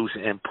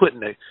resolution and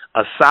putting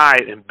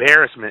aside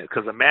embarrassment,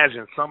 because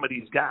imagine some of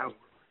these guys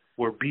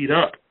were beat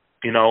up,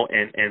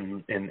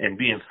 and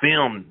being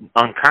filmed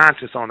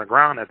unconscious on the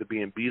ground after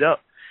being beat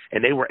up,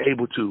 and they were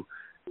able to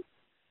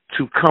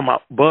come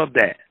up above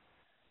that.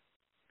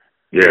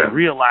 Yeah. And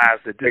realize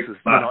that this is,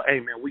 hey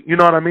man, you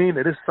know what I mean?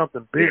 That it's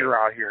something bigger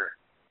out here.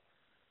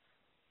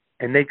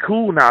 And they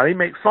cool now. They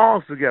make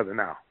songs together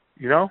now,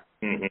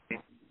 And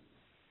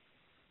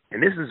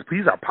these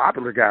are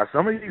popular guys.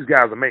 Some of these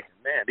guys are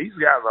these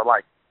guys are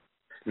like,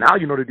 now,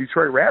 the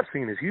Detroit rap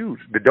scene is huge.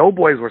 The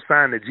Doughboys were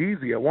signed to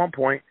Jeezy at one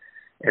point,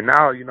 and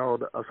now,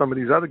 some of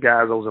these other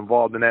guys that was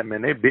involved in that,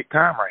 man, they're big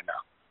time right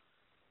now.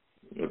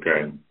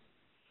 Okay.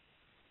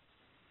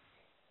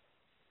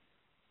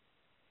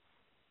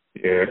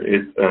 Yeah,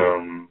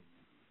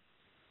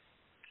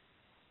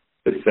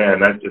 it's sad,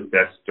 not just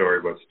that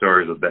story, but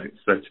stories of that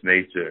such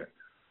nature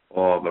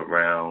all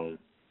around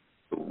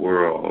the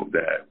world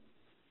that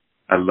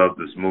I love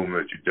this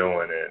movement you're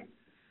doing. And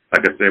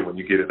like I said, when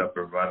you get it up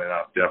and running,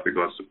 I'm definitely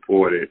going to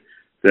support it,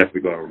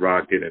 definitely going to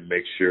rock it and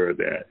make sure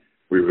that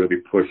we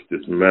really push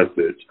this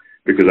message,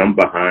 because I'm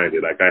behind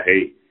it. Like, I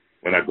hate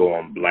when I go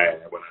on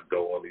Blab, when I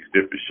go on these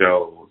different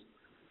shows,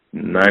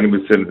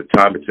 90% of the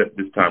time, except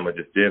this time I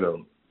just did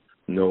them,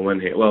 no one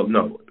had, well,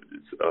 no,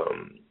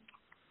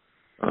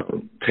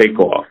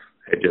 Takeoff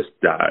had just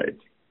died.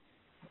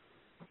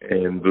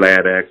 And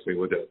Vlad asked me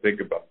what did I think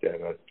about that.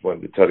 And I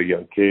wanted to tell the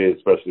young kids,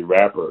 especially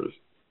rappers,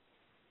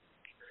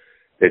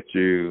 that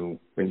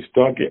when you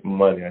start getting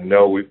money, I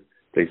know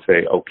they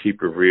say, "Oh,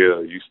 keep it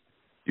real.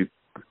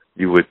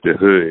 You with the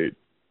hood."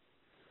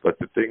 But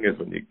the thing is,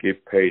 when you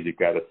get paid, you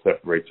got to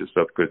separate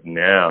yourself, because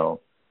now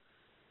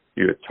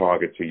you're a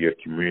target to your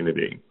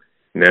community.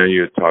 Now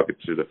you're a target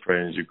to the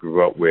friends you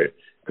grew up with,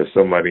 because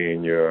somebody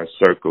in your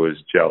circle is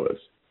jealous.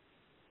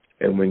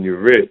 And when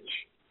you're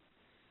rich,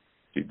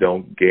 you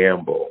don't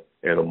gamble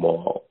in a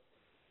mall.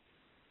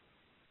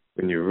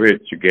 When you're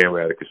rich, you gamble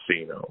at a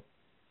casino.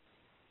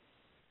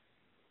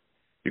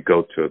 You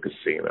go to a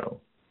casino.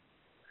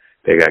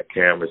 They got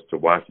cameras to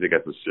watch. They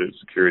got the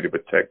security to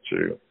protect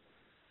you.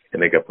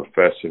 And they got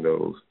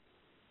professionals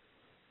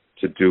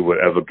to do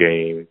whatever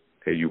game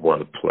that you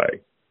want to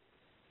play.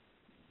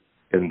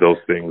 And those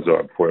things are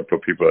important for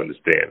people to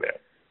understand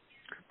that.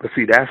 But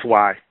see, that's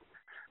why.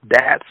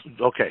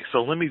 Okay,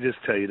 so let me just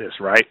tell you this,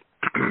 right?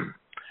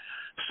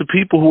 So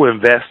people who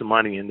invest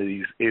money into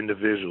these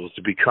individuals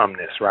to become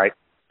this, right?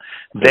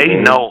 They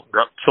know.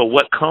 So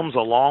what comes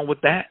along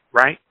with that,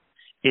 right,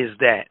 is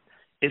that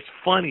it's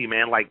funny,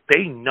 man. Like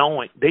they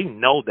know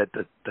that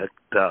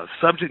the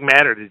subject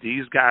matter that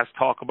these guys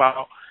talk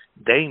about,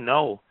 they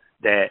know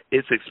that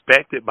it's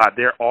expected by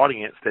their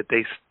audience that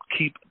they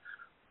keep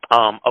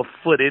a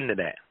foot into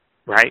that,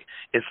 right?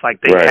 It's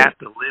like they have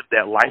to live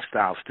that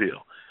lifestyle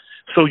still.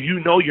 So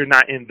you're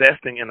not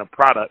investing in a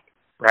product,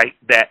 right,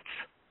 that's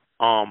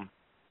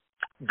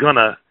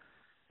gonna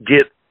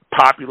get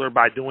popular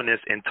by doing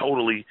this and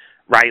totally,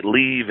 right,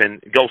 leave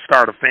and go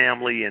start a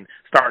family and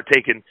start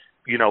taking,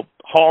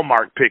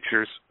 Hallmark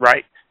pictures,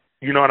 right?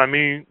 You know what I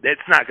mean?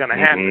 That's not gonna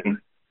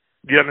happen.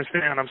 Do you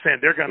understand what I'm saying?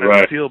 They're gonna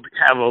still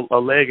have a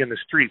leg in the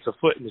streets, a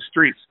foot in the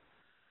streets.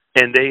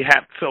 And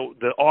so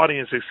the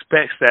audience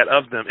expects that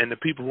of them, and the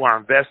people who are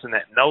investing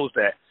that knows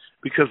that.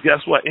 Because guess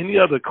what? Any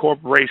other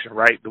corporation,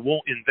 right, that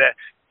won't invest.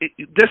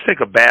 Just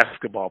take a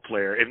basketball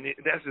player, and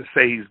let's just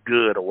say he's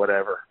good or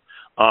whatever.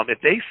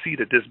 If they see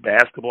that this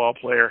basketball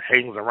player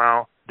hangs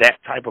around that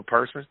type of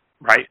person,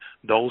 right,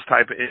 those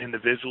type of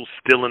individuals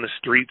still in the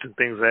streets and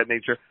things of that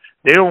nature,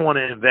 they don't want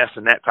to invest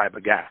in that type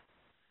of guy.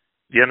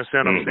 You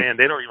understand what I'm saying?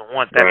 They don't even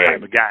want that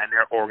type of guy in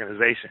their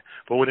organization.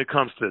 But when it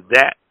comes to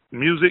that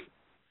music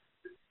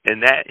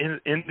and that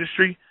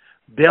industry,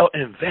 they'll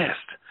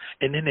invest.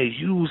 And then they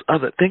use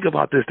think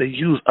about this, they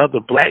use other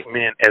black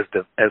men as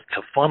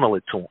to funnel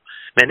it to them.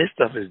 Man, this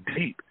stuff is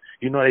deep.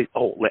 You go,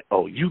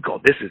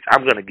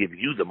 I'm going to give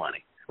you the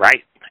money,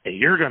 right? And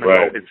you're going to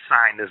go and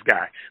sign this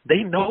guy.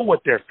 They know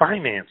what they're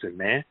financing,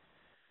 man.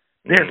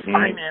 They're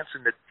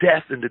financing the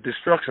death and the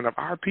destruction of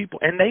our people,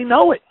 and they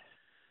know it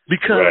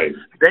because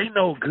they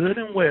know good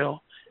and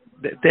well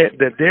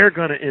that they're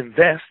going to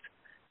invest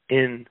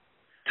into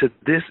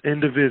this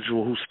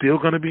individual who's still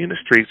going to be in the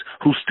streets,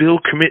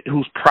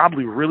 who's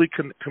probably really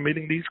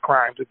committing these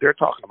crimes that they're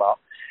talking about,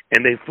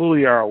 and they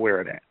fully are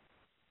aware of that.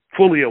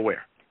 Fully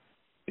aware.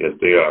 Yes,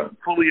 they are.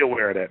 Fully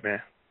aware of that, man.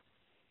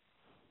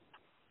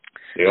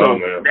 Yeah, so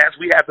man.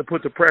 we have to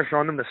put the pressure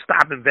on them to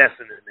stop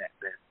investing in that,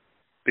 man.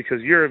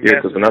 Because you're investing.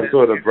 Yeah, because when I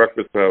saw the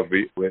Breakfast Club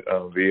with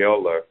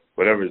Viola,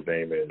 whatever his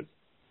name is,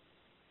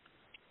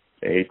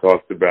 and he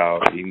talks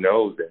about he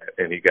knows that,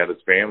 and he got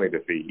his family to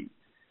feed.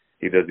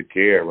 He doesn't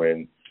care.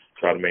 When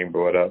Charlamagne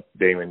brought up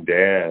Damon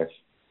Dash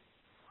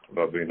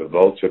about being a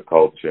vulture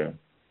culture,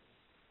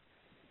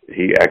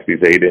 he actually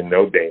said he didn't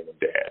know Damon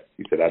Dash.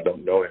 He said, I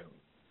don't know him.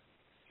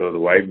 So the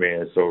white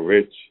man is so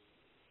rich,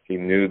 he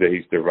knew that he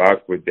used to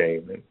rock with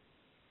Damon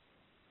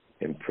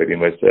and pretty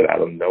much said, I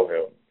don't know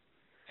him.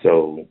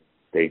 So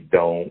they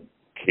don't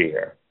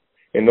care.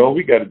 And all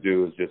we got to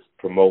do is just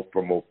promote.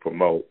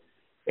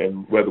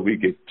 And whether we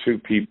get 2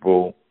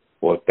 people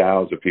or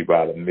 1,000 people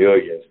out of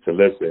millions to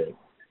listen,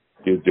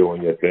 you're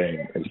doing your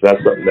thing. And it's not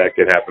something that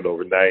can happen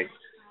overnight.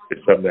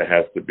 It's something that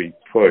has to be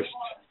pushed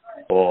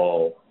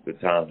all the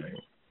time.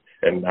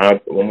 And I'm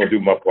going to do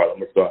my part. I'm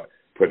going to start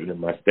putting in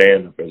my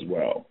stand-up as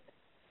well.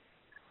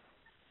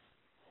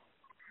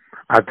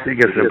 I think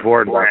it's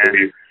important,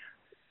 man.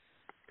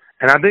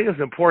 And I think it's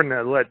important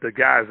to let the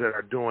guys that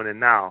are doing it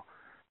now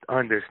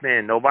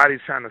understand nobody's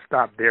trying to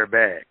stop their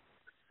bag.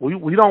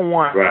 We don't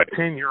want a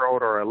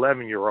 10-year-old or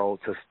 11-year-old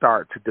to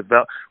start to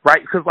develop,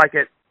 right? Because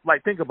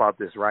think about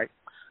this, right?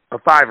 A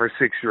 5 or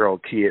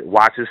 6-year-old kid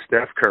watches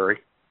Steph Curry,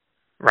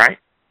 right?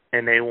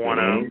 And they want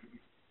to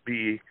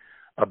be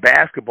a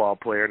basketball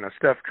player. Now,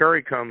 Steph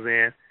Curry comes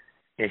in,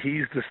 and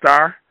he's the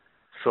star,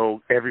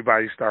 so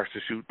everybody starts to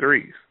shoot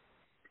threes,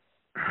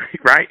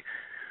 right?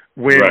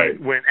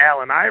 When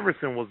Allen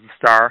Iverson was the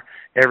star,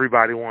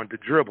 everybody wanted to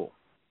dribble.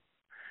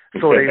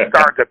 So they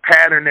start to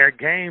pattern their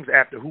games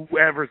after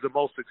whoever's the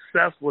most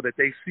successful that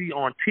they see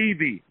on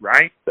TV,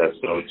 right? That's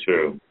so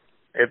true.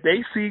 If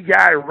they see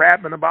guys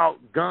rapping about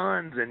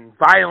guns and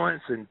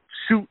violence and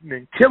shooting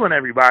and killing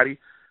everybody,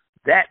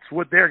 that's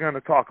what they're going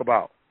to talk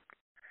about.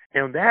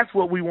 And that's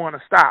what we want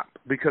to stop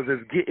because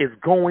it's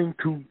going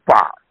too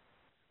far.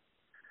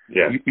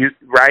 Yeah.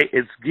 Right?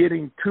 It's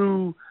getting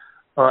too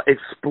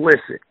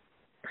explicit.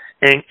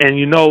 And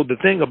the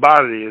thing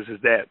about it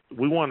is that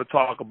we want to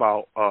talk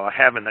about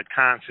having the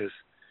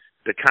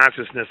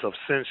consciousness of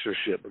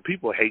censorship. And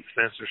people hate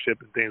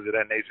censorship and things of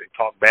that nature. They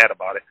talk bad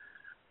about it.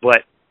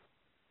 But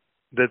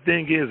the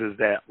thing is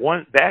that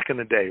back in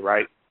the day,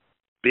 right?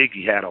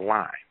 Biggie had a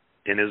line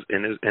in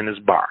his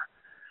bar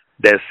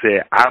that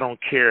said, "I don't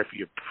care if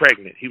you're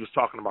pregnant." He was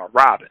talking about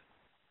Robin.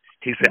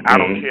 He said, "I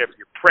don't care if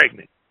you're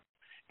pregnant.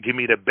 Give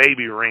me the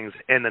baby rings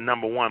and the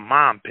 #1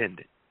 mom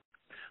pendant."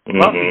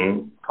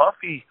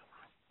 Puffy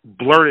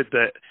blurted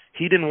that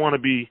he didn't want to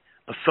be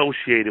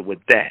associated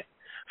with that.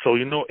 So,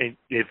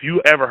 if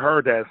you ever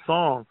heard that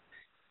song,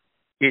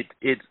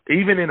 it's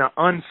even in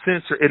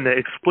in the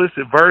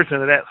explicit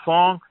version of that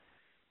song,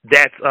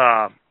 that's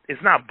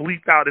it's not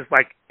bleeped out. It's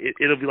like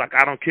it'll be like,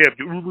 "I don't care if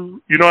you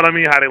know what I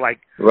mean?" How they like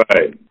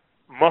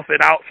muff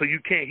it out so you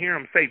can't hear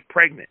him say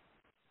pregnant.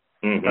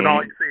 And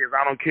all he say is,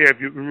 "I don't care if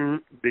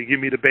they give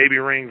me the baby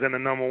rings and the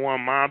 #1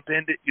 mom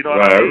pendant." You know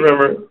what I mean? I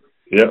remember.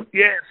 Yeah.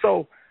 Yeah.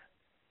 So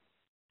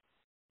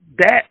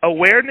that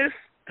awareness,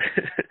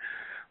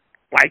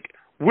 like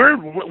we're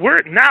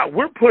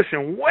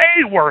pushing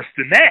way worse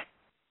than that,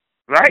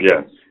 right?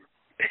 Yes.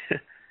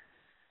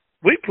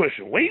 We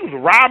pushing. He was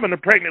robbing a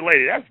pregnant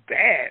lady. That's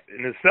bad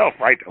in itself,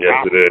 right? To yes,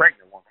 rob it is. A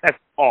pregnant one. That's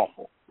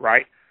awful,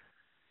 right?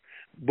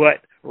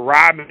 But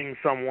robbing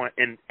someone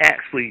and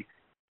actually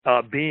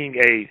being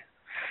a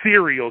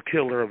serial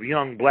killer of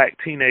young black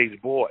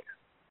teenage boys,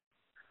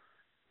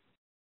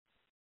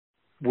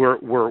 we're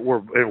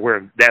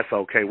that's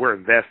okay. We're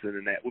investing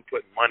in that. We're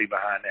putting money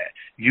behind that.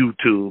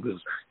 YouTube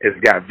has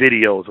got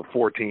videos of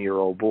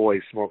 14-year-old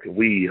boys smoking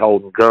weed,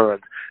 holding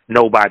guns.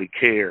 Nobody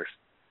cares.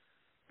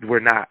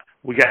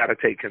 We got to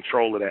take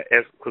control of that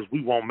because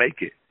we won't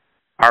make it.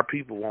 Our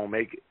people won't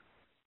make it.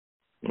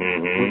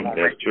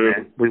 That's true.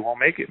 Man. We won't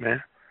make it,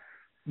 man.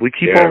 We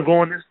keep on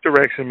going this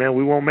direction, man.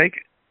 We won't make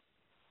it.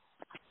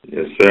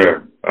 Yes,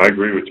 sir. I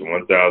agree with you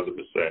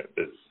 1,000%.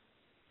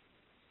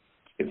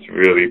 It's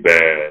really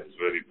bad. It's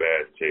really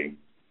bad, T.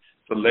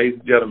 So, ladies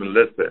and gentlemen,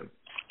 listen.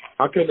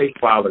 How can they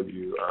follow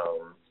you,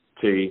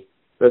 T?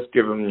 Let's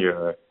give them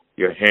your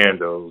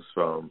handles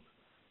from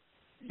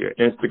your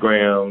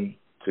Instagram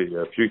to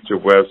your future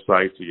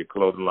website to your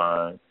clothing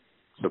line,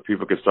 so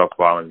people can start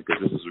following you.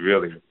 Because this is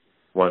really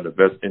one of the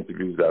best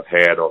interviews I've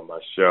had on my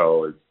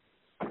show.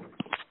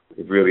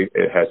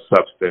 It has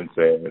substance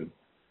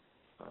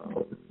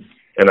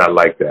and I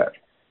like that.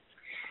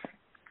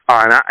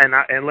 All right,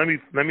 and let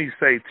me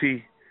say,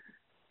 T,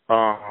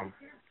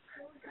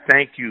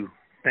 thank you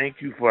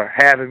for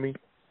having me.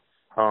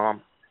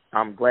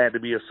 I'm glad to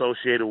be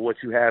associated with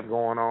what you have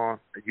going on.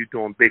 You're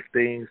doing big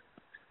things.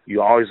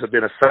 You always have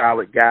been a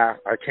solid guy.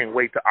 I can't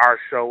wait to our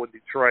show in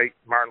Detroit,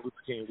 Martin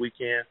Luther King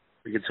weekend.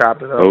 We can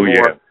chop it up more.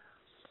 Yeah.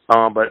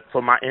 But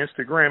for my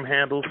Instagram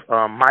handles,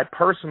 my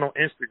personal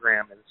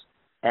Instagram is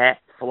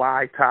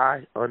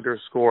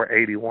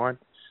 @flytie_81.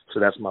 So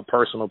that's my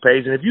personal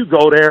page. And if you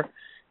go there,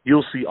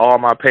 you'll see all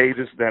my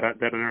pages that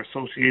are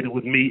associated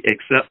with me,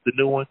 except the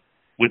new one,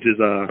 which is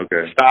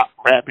Stop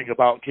Rapping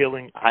About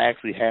Killing. I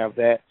actually have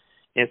that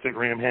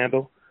Instagram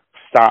handle,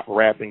 Stop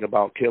Rapping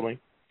About Killing.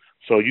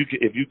 So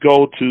if you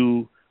go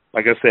to,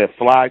 like I said,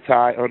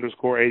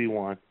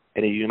 flytie_81,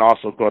 and then you can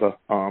also go to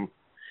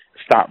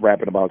Stop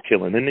Rapping About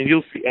Killing, and then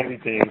you'll see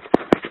everything,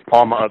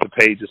 all my other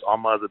pages, all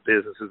my other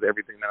businesses,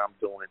 everything that I'm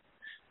doing,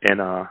 and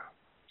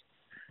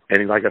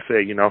like I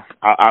said,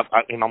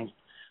 I'm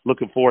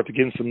looking forward to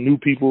getting some new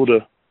people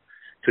to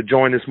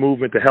join this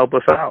movement to help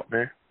us out,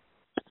 man.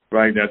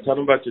 Right. Now, tell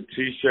them about your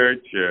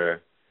T-shirts,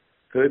 your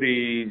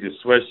hoodies, your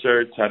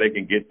sweatshirts, how they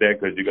can get that,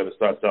 because you're going to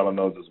start selling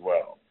those as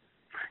well.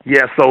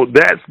 Yeah, so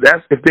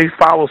that's if they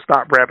follow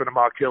Stop Rapping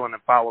About Killing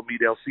and follow me,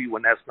 they'll see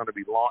when that's going to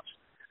be launched.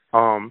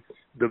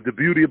 The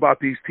beauty about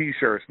these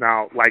T-shirts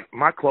now, like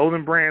my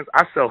clothing brands,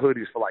 I sell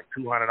hoodies for like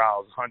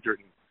 $200,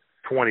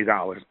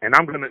 $120, and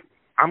I'm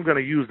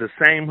gonna use the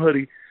same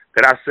hoodie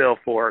that I sell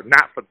for,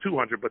 not for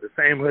 $200, but the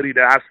same hoodie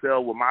that I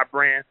sell with my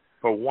brand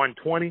for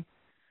 $120.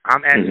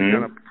 I'm actually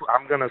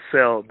gonna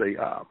sell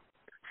the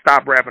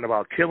Stop Rapping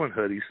About Killing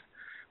hoodies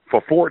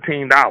for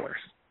 $14.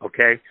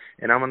 Okay,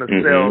 and I'm gonna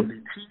sell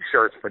the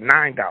T-shirts for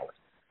 $9.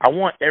 I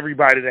want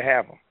everybody to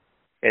have them,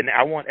 and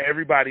I want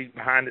everybody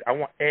behind it. I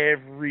want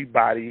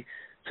everybody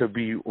to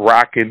be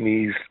rocking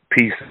these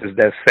pieces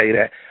that say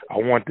that. I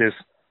want this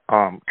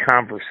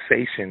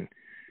conversation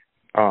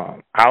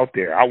out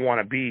there. I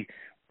want to be,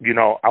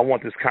 I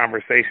want this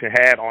conversation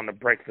had on the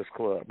Breakfast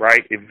Club,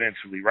 right?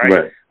 Eventually,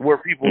 right? Where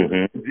people,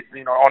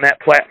 on that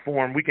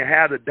platform, we can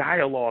have the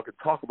dialogue and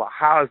talk about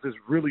how is this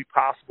really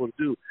possible to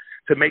do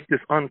to make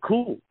this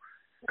uncool.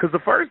 Because the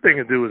first thing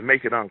to do is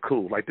make it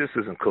uncool. Like, this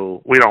isn't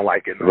cool. We don't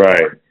like it. No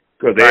right.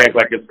 Because they act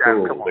like it's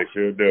cool. They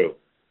sure do.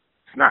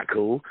 It's not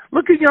cool.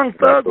 Look at Young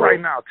Thug right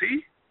now,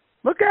 T.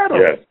 Look at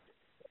him.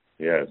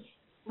 Yes.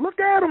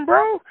 Look at him,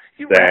 bro.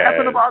 You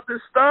rapping about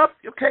this stuff.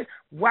 Okay,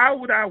 why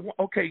would I?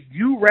 Okay,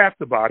 you rapped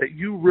about it.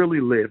 You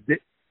really lived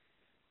it.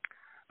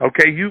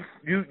 Okay, you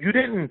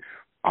didn't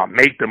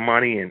make the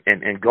money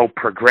and go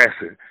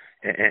progressive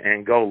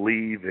and go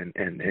leave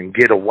and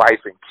get a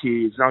wife and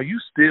kids. No,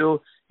 you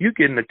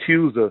getting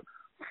accused of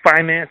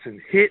financing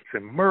hits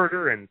and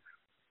murder, and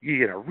you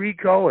get a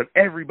RICO, and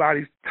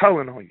everybody's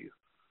telling on you.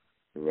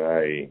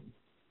 Right.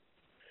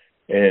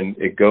 And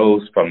it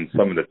goes from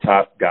some of the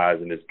top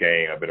guys in this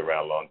game, I've been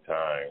around a long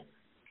time,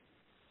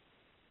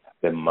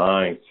 the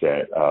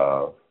mindset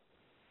of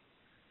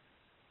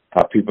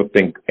how people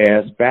think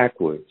ass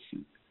backwards.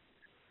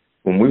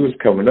 When we was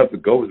coming up, the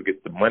goal was to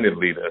get the money to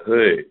leave the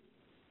hood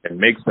and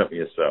make something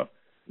of yourself,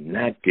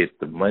 not get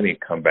the money and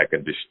come back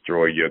and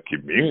destroy your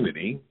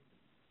community.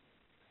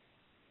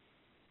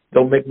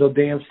 Don't make no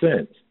damn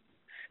sense.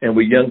 And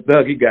with Young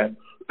Thug, he got,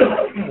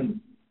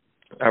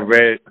 I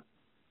read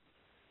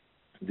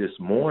this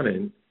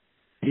morning,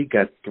 he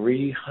got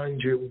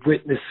 300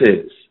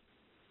 witnesses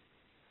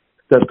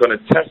that's going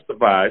to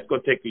testify. It's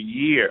going to take a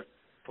year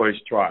for his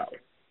trial.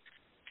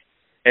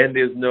 And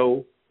there's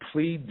no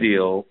plea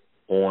deal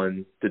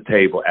on the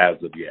table as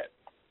of yet.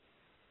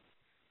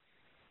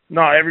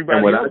 No, everybody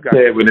and what else I got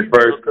said when it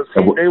first,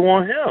 they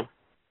want him.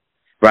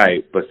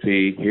 Right, but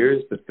see,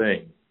 here's the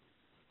thing.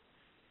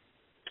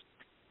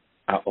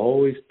 I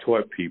always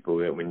taught people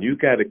that when you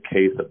got a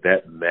case of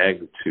that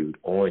magnitude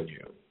on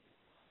you,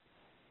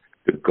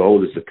 the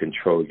goal is to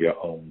control your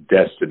own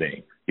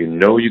destiny. You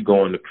know you're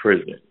going to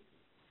prison,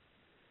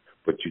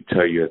 but you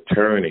tell your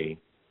attorney,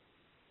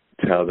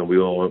 tell them we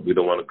don't want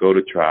to go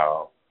to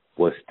trial.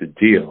 What's the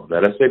deal?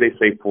 Now, let's say they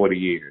say 40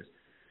 years.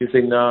 You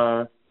say,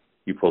 nah,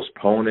 you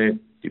postpone it,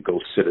 you go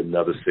sit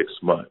another 6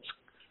 months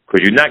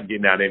because you're not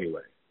getting out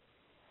anyway.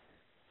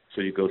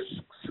 So you go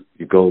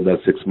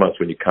another 6 months.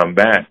 When you come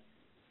back,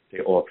 they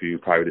offer you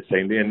probably the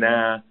same day.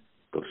 Nah,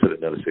 go sit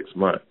another 6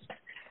 months.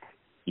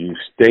 You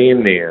stay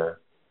in there.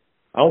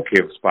 I don't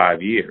care if it's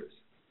 5 years.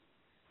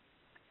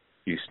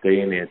 You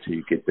stay in there until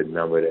you get the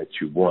number that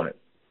you want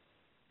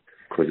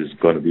because it's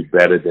going to be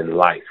better than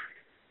life.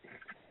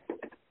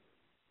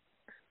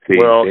 See,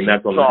 well, they're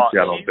not going to let you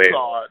out on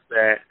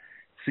bail.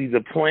 See,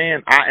 the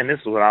plan, and this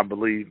is what I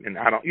believe, and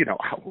I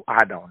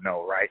don't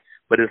know, right?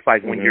 But it's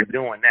like when you're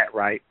doing that,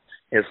 right,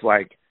 it's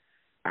like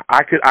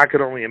I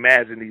could only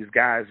imagine these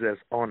guys that's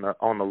on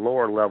the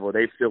lower level,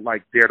 they feel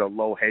like they're the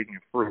low-hanging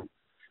fruit.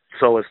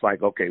 So it's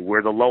like, okay,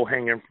 we're the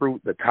low-hanging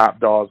fruit. The top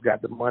dog's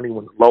got the money.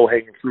 When the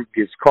low-hanging fruit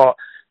gets caught,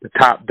 the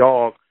top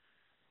dog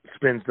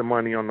spends the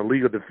money on the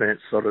legal defense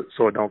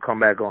so it don't come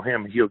back on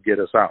him and he'll get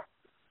us out,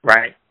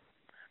 right?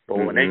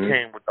 But when they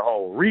came with the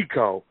whole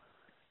RICO,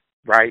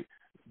 right,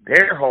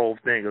 their whole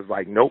thing is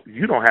like, nope,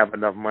 you don't have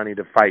enough money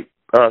to fight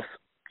us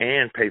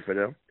and pay for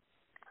them.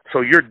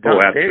 So you're done.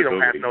 They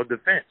don't have no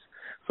defense.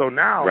 So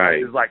now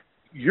it's like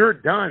you're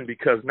done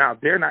because now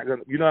they're not going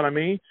to, you know what I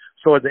mean?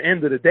 So at the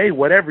end of the day,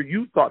 whatever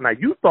you thought, now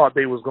you thought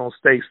they was going to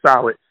stay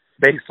solid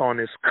based on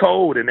this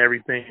code and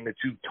everything that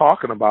you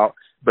talking about,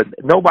 but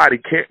nobody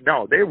cared.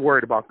 No, they're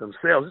worried about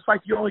themselves. It's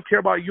like you only care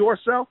about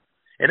yourself.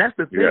 And that's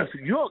the thing. Yeah.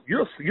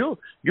 So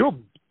you'll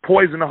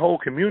poison the whole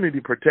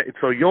community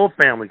so your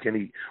family can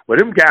eat. Well,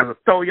 them guys will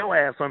throw your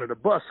ass under the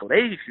bus so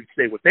they should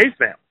stay with their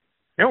family.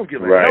 They don't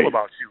give a hell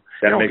about you.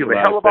 They don't give a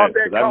hell about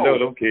that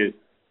code.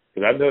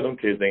 Because I know them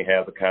kids ain't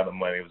have the kind of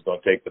money it was going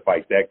to take to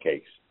fight that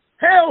case.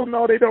 Hell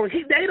no, they don't.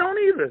 They don't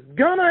either.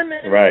 Gunner and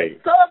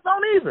Tubbs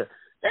don't either.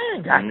 They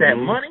ain't got that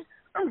money.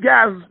 Them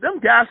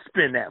guys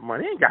spend that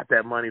money. They ain't got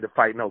that money to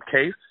fight no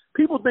case.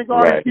 People think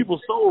all these people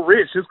so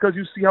rich just because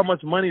you see how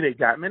much money they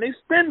got. Man, they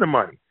spend the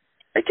money.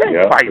 They can't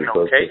fight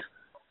no case.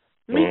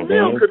 Meek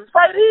Mill couldn't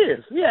fight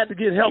his. He had to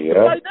get help to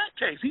fight that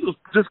case. He was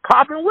just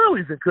popping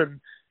willies and couldn't.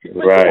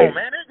 Come on,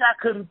 man. That guy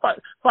couldn't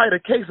fight a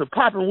case of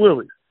popping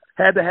willies.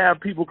 Had to have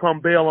people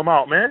come bail him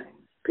out, man.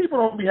 People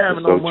don't be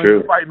having no money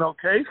to fight no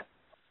case.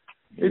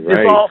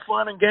 It's all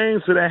fun and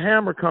games till that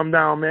hammer come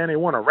down, man. They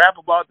want to rap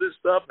about this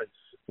stuff and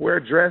wear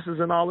dresses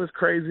and all this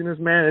craziness,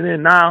 man. And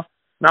then now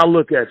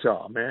look at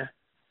y'all, man.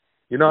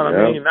 You know what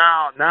I mean?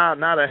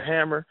 Now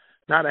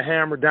the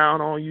hammer down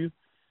on you.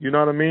 You know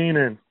what I mean?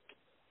 And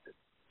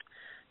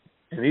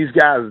these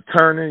guys are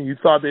turning. You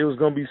thought they was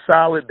gonna be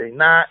solid. They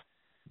not.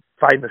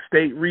 Fighting the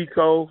state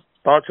RICO.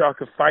 Thought y'all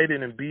could fight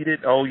it and beat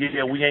it. Oh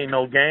yeah, we ain't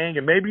no gang.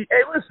 And maybe,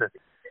 hey, listen,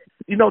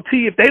 you know,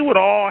 T, if they would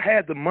all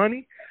had the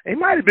money, they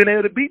might have been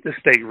able to beat the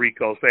state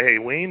RICO. Say, hey,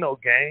 we ain't no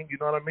gang. You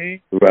know what I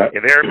mean? Right.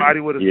 If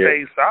everybody would have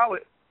stayed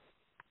solid.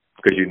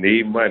 Because you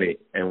need money,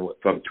 and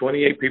from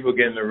 28 people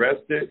getting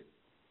arrested,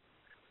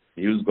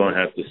 you was gonna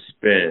have to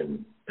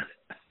spend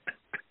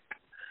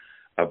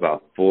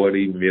about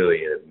 $40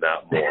 million,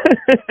 not more.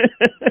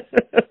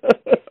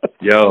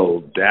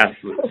 Yo,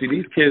 see,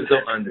 these kids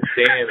don't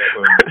understand that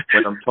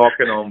when I'm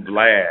talking on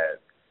Vlad,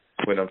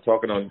 when I'm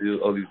talking on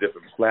all these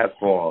different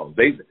platforms,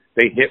 they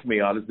hit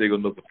me. All this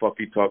nigga know what the fuck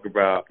he talk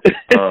about.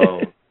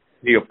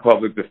 He a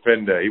public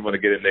defender. He want to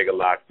get a nigga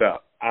locked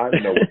up. I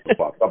know what the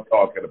fuck I'm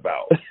talking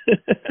about.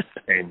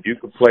 And you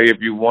can play if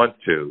you want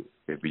to.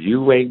 If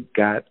you ain't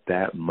got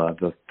that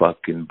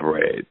motherfucking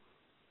bread.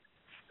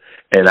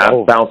 And I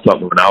found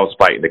something when I was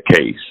fighting the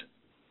case.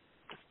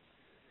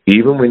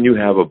 Even when you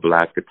have a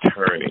black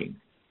attorney,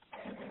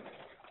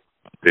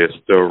 there's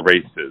still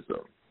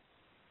racism.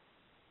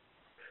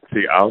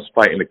 See, I was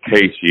fighting a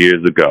case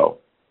years ago.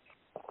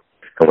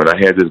 And when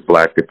I had this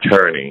black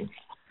attorney,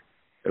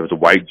 it was a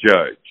white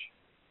judge.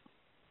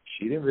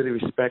 She didn't really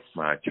respect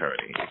my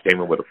attorney. She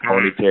came in with a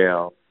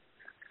ponytail,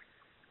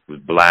 was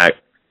black,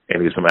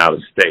 and he was from out of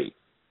state.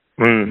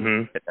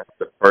 Mm-hmm. And that's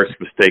the first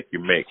mistake you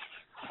make.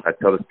 I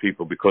tell this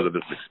people because of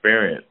this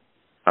experience.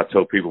 I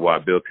told people why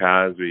Bill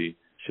Cosby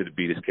should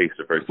be this case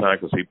the first time,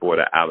 because he brought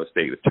an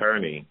out-of-state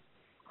attorney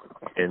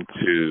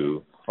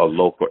into a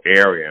local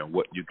area and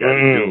what you got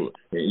to do.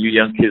 And you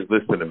young kids,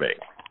 listen to me.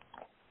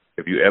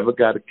 If you ever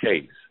got a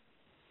case,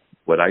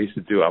 what I used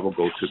to do, I would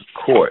go to the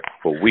court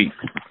for weeks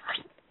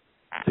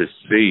to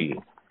see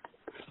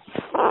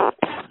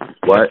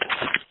what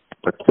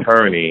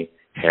attorney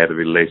had a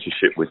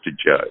relationship with the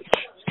judge.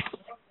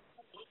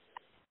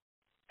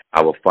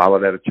 I will follow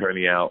that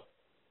attorney out,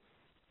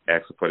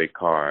 ask for their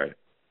card,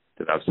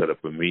 then I'll set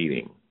up a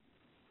meeting,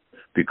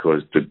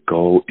 because the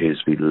goal is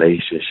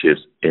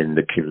relationships in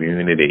the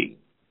community.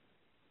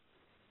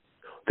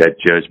 That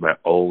judge might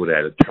owe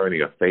that attorney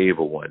a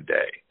favor one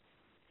day,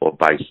 or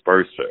vice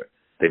versa.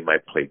 They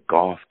might play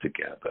golf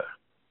together.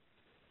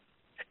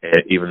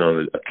 And even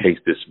on a case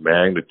this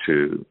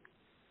magnitude,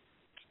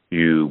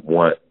 you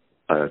want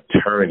an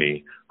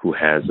attorney who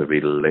has a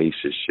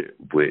relationship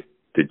with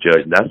the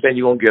judge. Not saying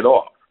you're going to get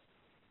off.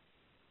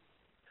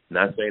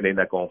 Not saying they're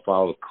not going to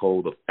follow the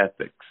code of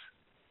ethics.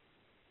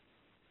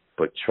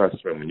 But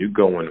trust me, when you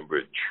go in with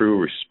a true,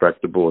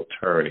 respectable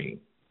attorney,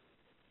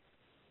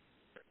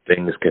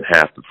 things can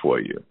happen for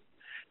you.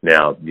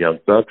 Now, Young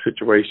Thug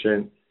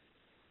situation,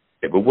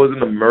 if it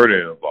wasn't a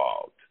murder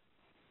involved,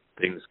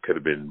 things could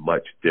have been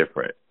much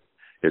different.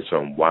 It's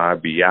from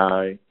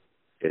YBI.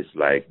 It's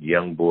like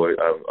Young Boys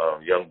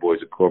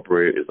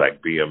Incorporated. It's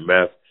like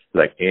BMF. It's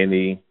like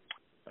any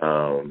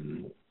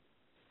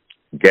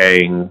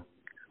gang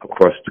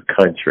across the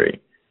country.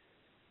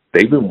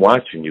 They've been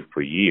watching you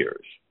for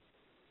years.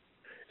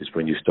 It's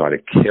when you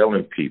started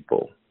killing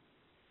people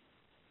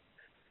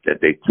that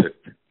they took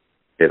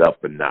it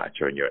up a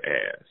notch on your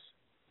ass.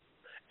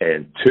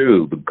 And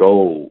two, the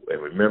goal,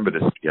 and remember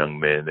this, young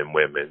men and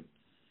women,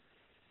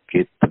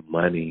 get the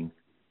money,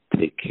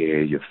 take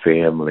care of your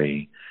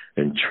family,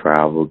 and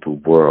travel the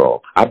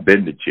world. I've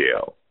been to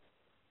jail.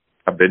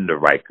 I've been to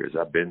Rikers.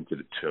 I've been to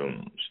the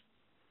Tombs.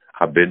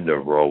 I've been to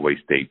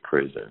Rollway State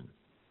Prison.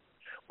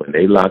 When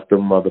they lock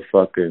them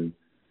motherfucking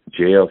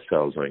jail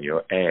cells on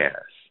your ass,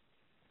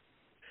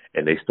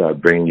 and they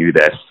start bringing you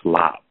that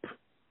slop,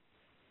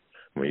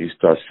 when you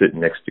start sitting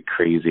next to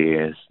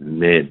crazy-ass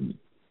men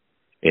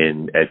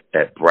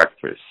at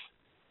breakfast,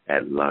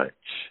 at lunch,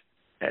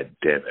 at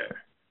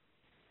dinner,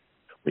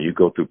 when you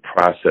go through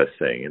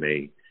processing and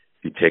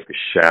you take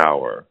a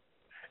shower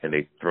and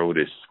they throw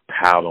this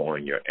powder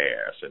on your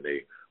ass and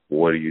they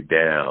water you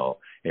down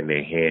and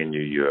they hand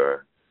you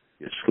your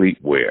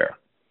sleepwear,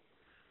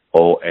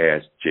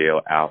 old-ass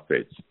jail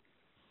outfits,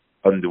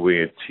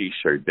 underwear and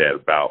T-shirt that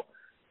about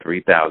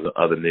 3,000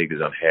 other niggas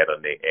done had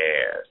on their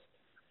ass,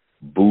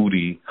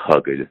 booty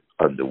hugger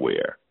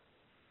underwear,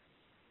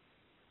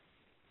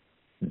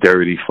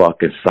 dirty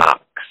fucking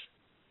socks,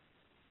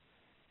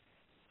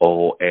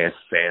 old-ass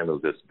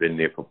sandals that's been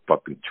there for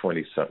fucking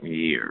 20-something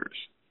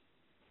years.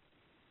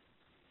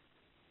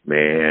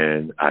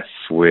 Man, I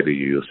swear to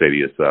you, you'll say to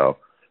yourself,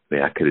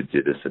 man, I could have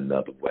did this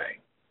another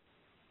way.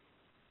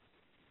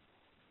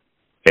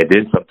 And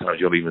then sometimes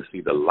you don't even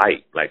see the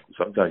light. Like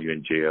sometimes you're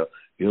in jail,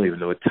 you don't even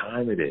know what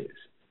time it is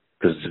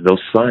because there's no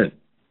sun.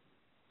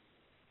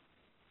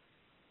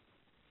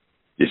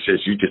 It's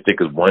just, you just think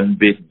it's one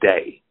big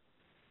day.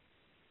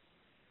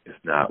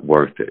 It's not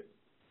worth it.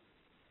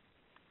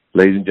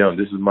 Ladies and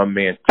gentlemen, this is my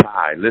man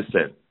Ty.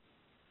 Listen,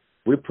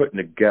 we're putting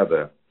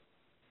together,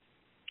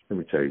 let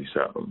me tell you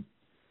something.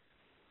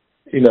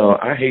 You know,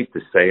 I hate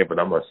to say it, but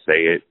I'm going to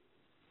say it.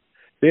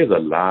 There's a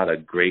lot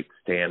of great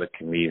stand-up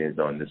comedians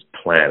on this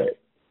planet,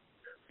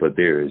 but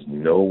there is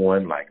no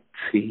one like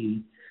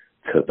T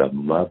to the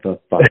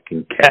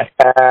motherfucking cat.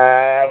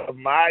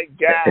 My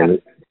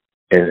God.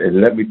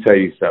 And let me tell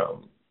you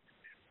something.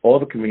 All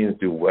the comedians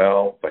do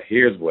well, but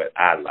here's what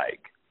I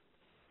like.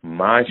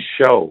 My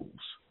shows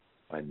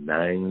are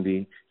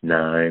 99%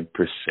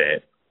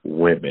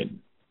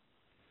 women.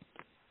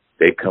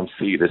 They come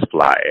see this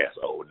fly-ass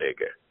old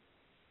nigga.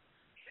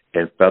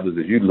 And fellas,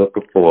 if you're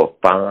looking for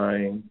a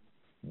fine,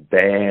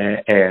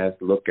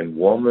 bad-ass-looking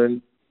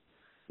woman,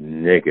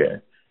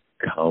 nigga,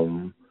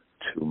 come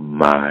to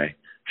my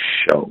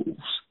shows.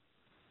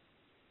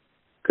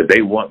 Because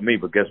they want me,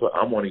 but guess what?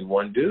 I'm only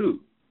one dude.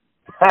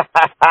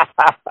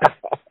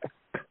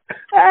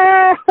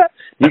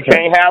 You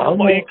can't have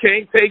them all. You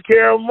can't take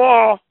care of them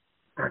all.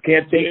 I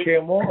can't take care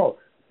of them all.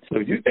 So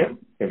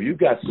if you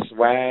got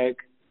swag,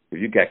 if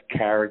you got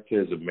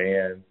character as a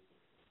man,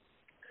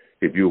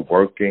 if you're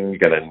working, you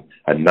got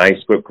a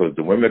nice book, because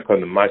the women come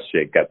to my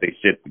shit got their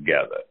shit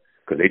together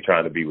because they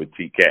trying to be with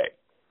TK.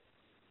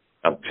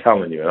 I'm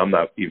telling you, and I'm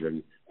not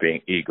even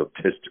being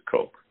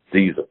egotistical.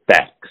 These are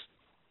facts.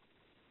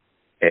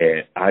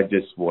 And I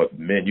just want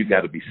men, you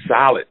got to be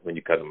solid when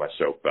you come to my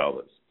show,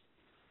 fellas.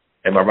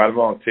 Am I right or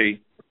wrong, T?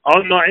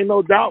 Oh, no, ain't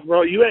no doubt,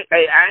 bro.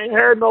 I ain't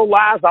heard no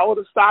lies. I would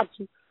have stopped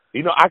you.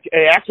 You know, I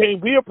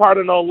can't be a part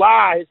of no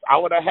lies. I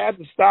would have had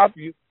to stop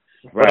you.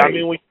 Right. But I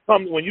mean,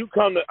 when you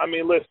come to, I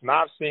mean, listen,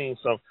 I've seen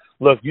some.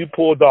 Look, you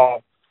pulled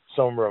off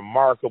some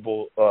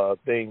remarkable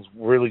things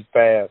really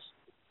fast.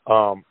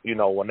 You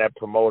know, when that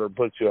promoter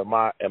put you at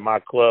my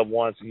club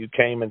once and you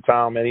came in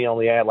town, man, he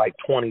only had like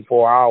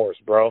 24 hours,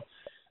 bro.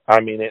 I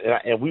mean,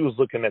 and we was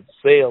looking at the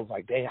sales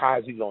like, dang, how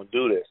is he gonna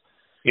do this?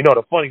 You know,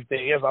 the funny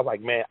thing is, I was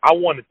like, man, I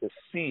wanted to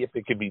see if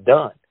it could be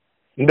done.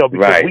 You know,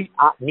 because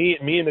me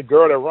and the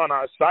girl that run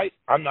our site,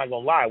 I'm not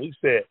gonna lie, we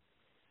said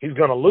he's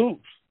gonna lose,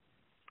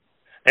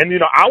 and you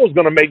know, I was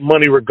gonna make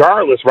money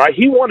regardless, right?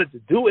 He wanted to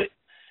do it,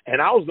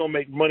 and I was gonna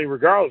make money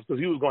regardless because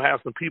he was gonna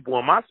have some people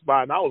on my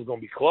spot, and I was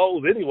gonna be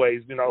closed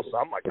anyways, you know. So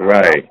I'm like,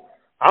 right.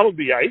 I'm gonna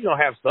be. He's gonna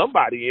have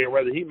somebody here,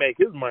 whether he make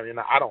his money, and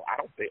I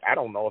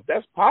don't know if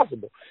that's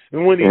possible.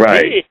 And when he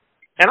did,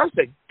 and I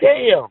said,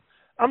 damn.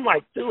 I'm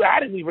like, dude, I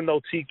didn't even know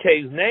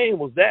TK's name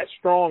was that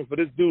strong for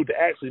this dude to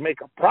actually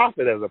make a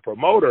profit as a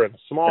promoter in a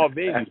small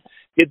venue.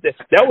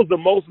 That was the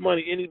most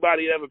money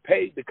anybody ever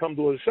paid to come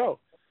to a show.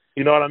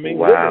 You know what I mean?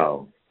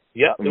 Wow.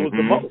 Yep, it was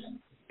the most.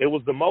 It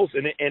was the most,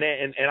 and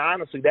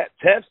honestly, that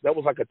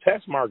was like a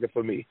test market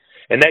for me,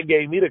 and that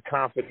gave me the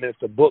confidence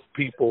to book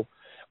people,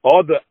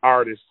 all the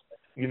artists,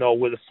 you know,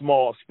 with a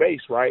small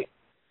space, right?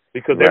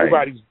 Because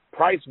everybody's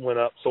price went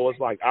up, so it's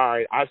like, all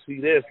right, I see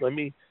this.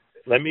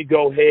 Let me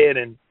go ahead,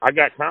 and I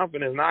got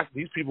confidence. Now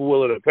these people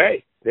willing to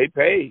pay. They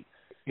paid.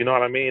 You know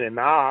what I mean? And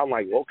now I'm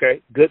like, okay,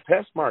 good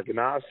test market.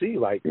 Now I see,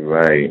 like, you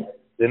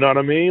know what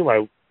I mean?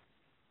 Like,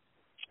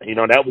 you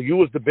know, you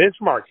was the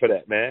benchmark for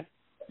that, man.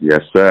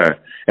 Yes, sir.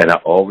 And I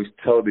always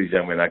tell these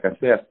young men, like I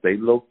said, I stay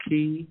low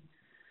key.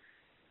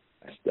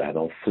 I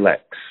don't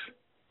flex.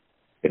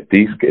 If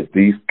these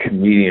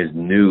comedians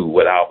knew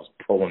what I was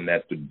pulling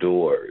at the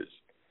doors,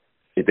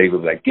 if they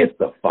was like, get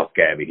the fuck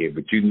out of here.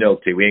 But you know,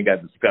 T, we ain't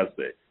got to discuss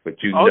it. But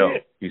you know,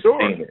 you've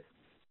seen it.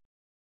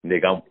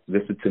 Nigga,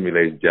 listen to me,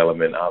 ladies and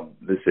gentlemen.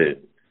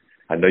 Listen,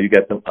 I know you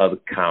got some other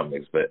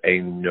comics, but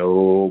ain't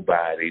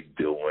nobody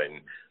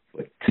doing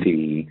what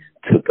T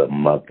to the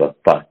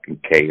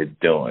motherfucking K is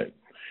doing.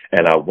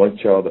 And I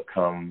want y'all to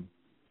come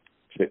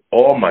to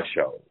all my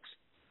shows.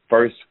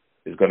 First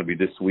is going to be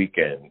this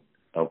weekend.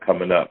 I'm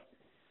coming up.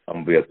 I'm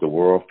going to be at the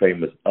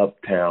world-famous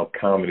Uptown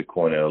Comedy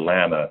Corner in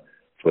Atlanta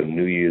for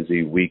New Year's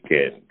Eve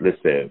weekend.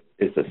 Listen,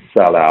 it's a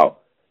sellout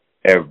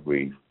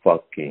every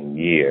fucking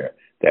year.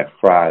 That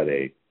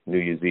Friday, New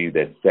Year's Eve,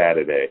 that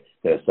Saturday,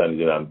 that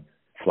Sunday, I'm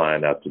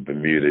flying out to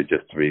Bermuda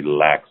just to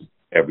relax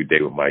every day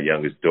with my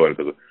youngest daughter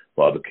because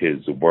my other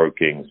kids are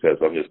working. So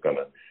I'm just going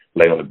to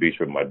lay on the beach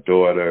with my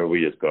daughter.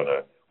 We're just going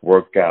to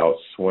work out,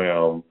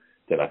 swim.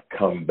 Then I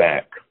come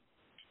back,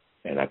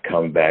 and I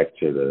come back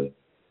to the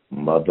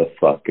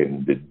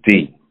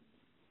D.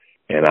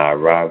 And I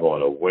arrive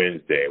on a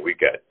Wednesday. We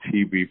got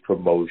TV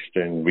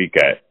promotion. We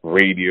got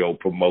radio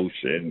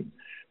promotion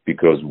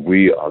because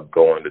we are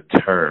going to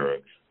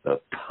turn the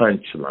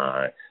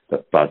Punchline,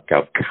 the fuck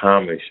up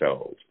comedy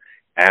shows,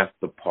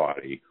 after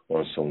party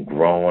on some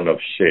grown-up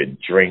shit,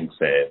 drinks,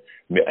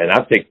 and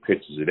I take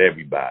pictures of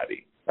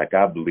everybody. Like,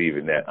 I believe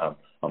in that.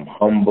 I'm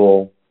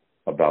humble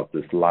about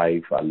this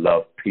life. I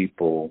love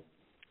people.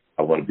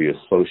 I want to be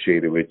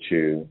associated with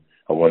you.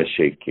 I want to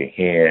shake your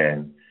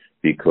hand.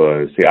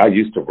 Because, see, I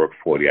used to work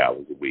 40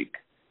 hours a week.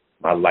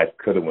 My life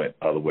could have went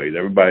other ways.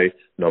 Everybody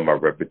know my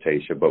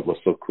reputation, but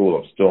what's so cool,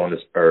 I'm still on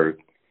this earth,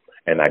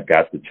 and I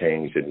got to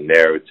change the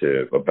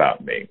narrative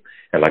about me.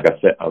 And like I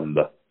said, I'm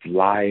the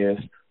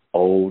flyest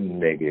old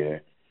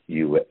nigga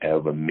you would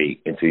ever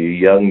meet. And to you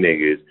young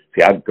niggas,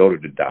 see, I go to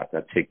the doctor.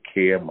 I take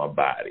care of my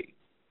body.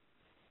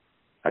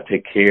 I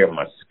take care of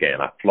my skin.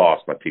 I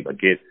floss my teeth. I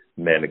get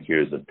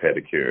manicures and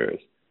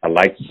pedicures. I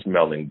like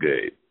smelling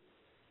good.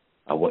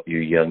 I want you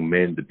young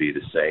men to be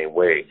the same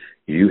way.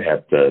 You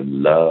have to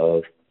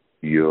love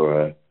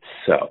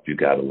yourself. You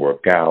got to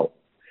work out.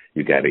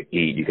 You got to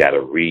eat. You got to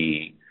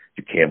read.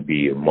 You can't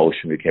be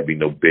emotional. You can't be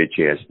no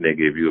bitch-ass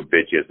nigga. If you're a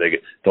bitch-ass nigga,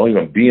 don't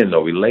even be in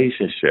no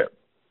relationship.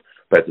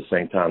 But at the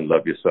same time,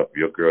 love yourself. If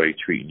your girl ain't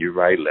treating you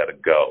right, let her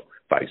go.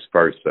 Vice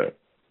versa.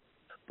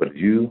 But if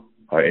you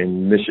are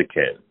in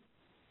Michigan,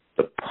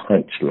 the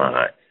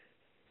Punchline,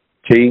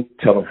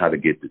 tell them how to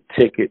get the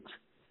tickets.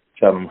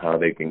 Tell them how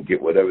they can get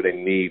whatever they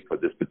need for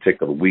this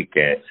particular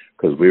weekend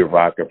because we're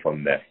rocking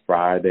from that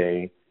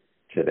Friday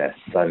to that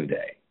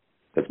Sunday.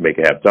 Let's make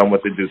it happen. Tell them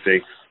what to do,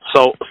 T.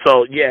 So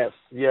yes.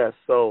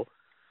 So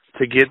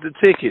to get the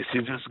tickets,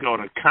 you just go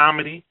to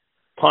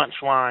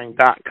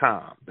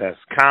comedypunchline.com. That's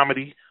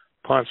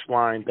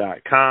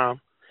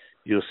comedypunchline.com.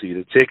 You'll see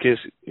the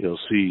tickets. You'll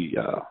see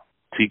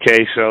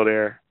TK show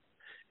there.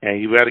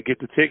 And you better get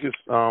the tickets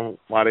while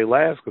they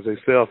last because they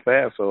sell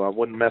fast, so I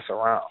wouldn't mess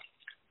around.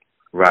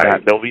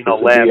 Right. There'll be no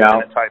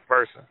last-minute type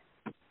person.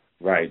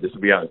 Right. This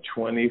will be out in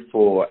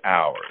 24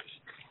 hours.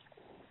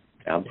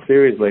 I'm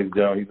serious, ladies and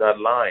gentlemen. He's not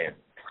lying.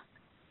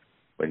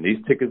 When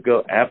these tickets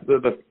go after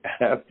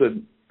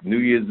New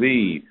Year's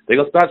Eve, they're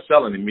going to start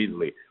selling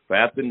immediately. But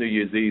after New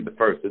Year's Eve, the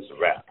 1st, it's a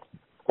wrap.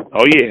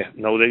 Oh, yeah.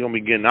 No, they're going to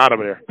be getting out of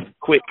there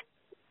quick.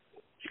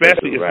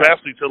 Especially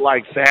to,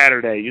 like,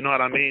 Saturday. You know what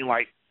I mean?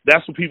 Like,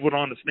 that's what people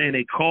don't understand.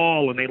 They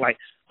call and they like,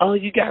 oh,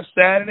 you got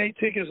Saturday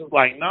tickets? It's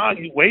like, nah,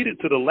 you waited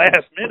to the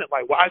last minute.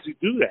 Like, why'd you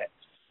do that?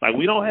 Like,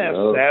 we don't have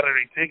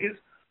Saturday tickets.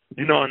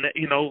 You know, and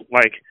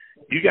like,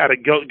 you gotta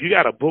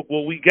book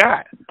what we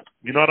got.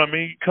 You know what I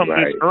mean? You come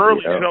this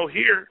early show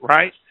here,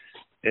 right?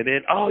 And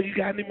then, you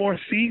got any more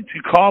seats?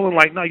 You calling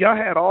like, no, y'all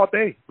had all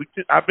day.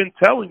 I've been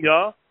telling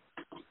y'all.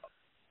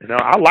 You know,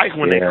 I like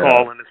when they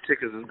call and the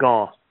tickets is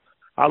gone.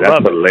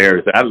 That's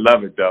hilarious. I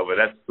love it, though, but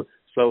that's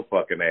so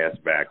fucking ass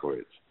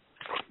backwards.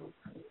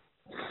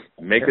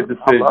 Make a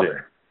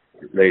decision,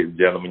 ladies and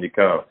gentlemen, you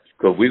come.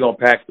 Because we're going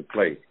to pack the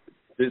place.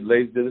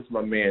 Ladies, this is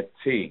my man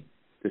T.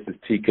 This is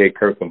TK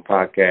Kirkland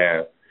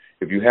Podcast.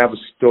 If you have a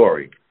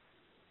story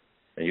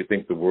and you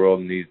think the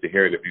world needs to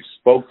hear it, if you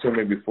spoke to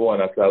me before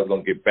and I said I was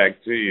going to get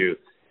back to you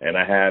and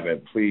I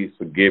haven't, please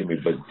forgive me.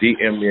 But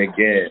DM me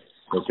again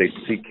and say,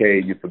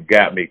 TK, you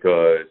forgot me,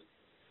 because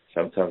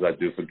sometimes I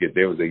do forget.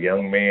 There was a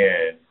young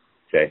man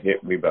that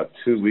hit me about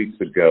 2 weeks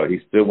ago. He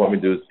still wanted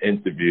me to do this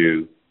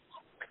interview.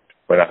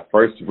 When I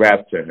first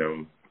rapped to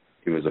him,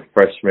 he was a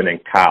freshman in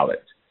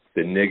college.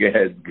 The nigga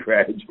has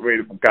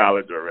graduated from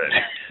college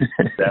already.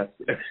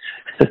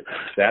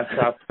 That's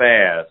how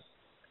fast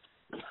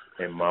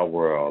in my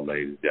world,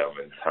 ladies and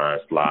gentlemen, time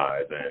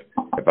flies. And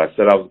if I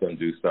said I was going to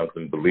do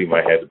something, believe me,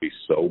 I had to be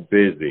so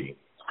busy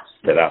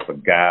that I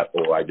forgot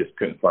or I just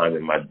couldn't find it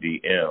in my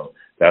DM.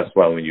 That's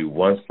why when you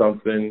want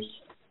something,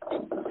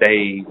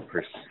 stay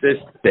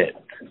persistent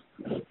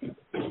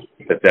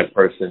that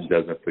person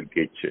doesn't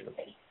forget you.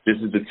 This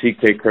is the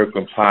TK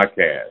Kirkland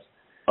Podcast.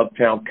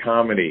 Uptown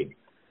Comedy,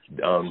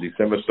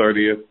 December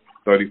 30th,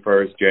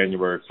 31st,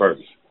 January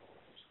 1st.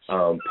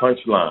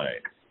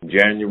 Punchline,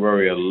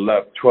 January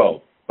 11th,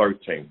 12th,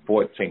 13th,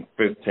 14th,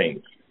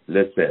 15th.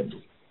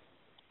 Listen,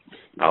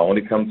 I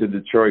only come to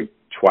Detroit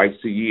twice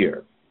a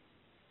year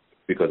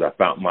because I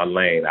found my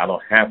lane. I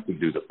don't have to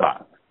do the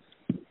 5.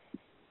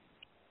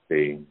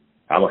 See,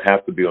 I don't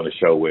have to be on the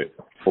show with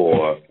 4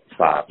 or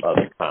 5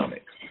 other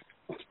comics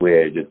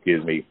where it just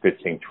gives me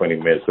 15, 20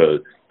 minutes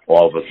of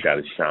all of us got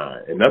to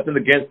shine. And nothing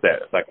against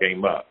that if I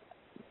came up.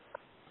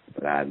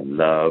 But I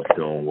love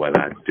doing what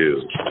I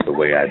do the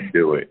way I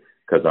do it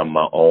because I'm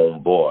my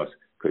own boss.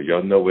 Because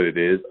y'all know what it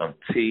is. I'm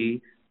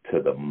T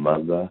to the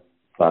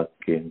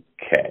motherfucking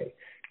K.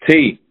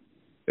 T,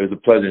 it was a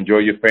pleasure. Enjoy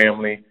your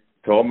family.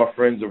 To all my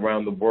friends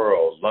around the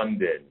world,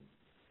 London,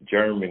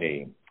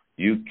 Germany,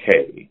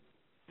 UK,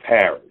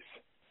 Paris,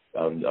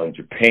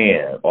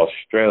 Japan,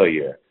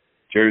 Australia,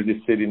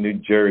 Jersey City, New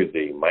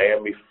Jersey,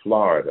 Miami,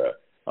 Florida,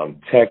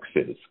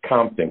 Texas,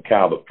 Compton,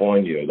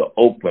 California, the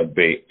Oakland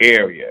Bay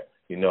Area.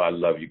 You know I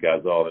love you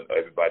guys all and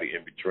everybody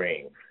in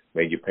between.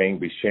 May your pain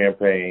be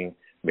champagne.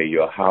 May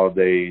your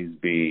holidays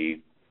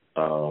be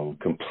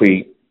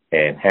complete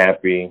and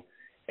happy.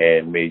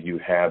 And may you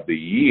have the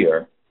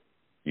year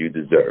you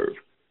deserve.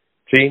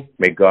 See,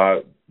 may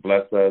God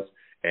bless us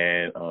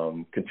and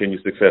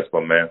continue success, my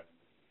man.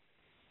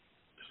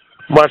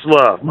 Much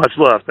love. Much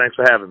love. Thanks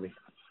for having me.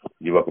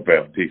 You're welcome,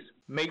 pal. Peace.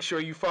 Make sure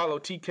you follow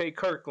TK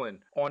Kirkland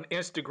on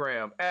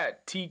Instagram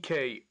at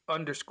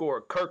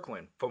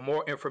TK_Kirkland. For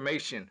more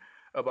information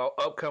about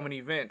upcoming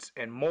events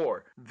and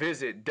more,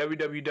 visit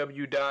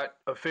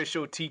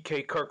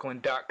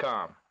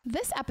www.officialtkkirkland.com.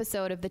 This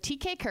episode of The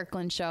TK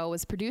Kirkland Show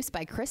was produced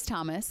by Chris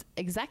Thomas,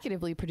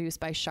 executively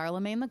produced by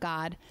Charlemagne the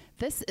God.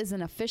 This is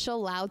an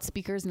official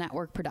Loudspeakers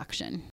Network production.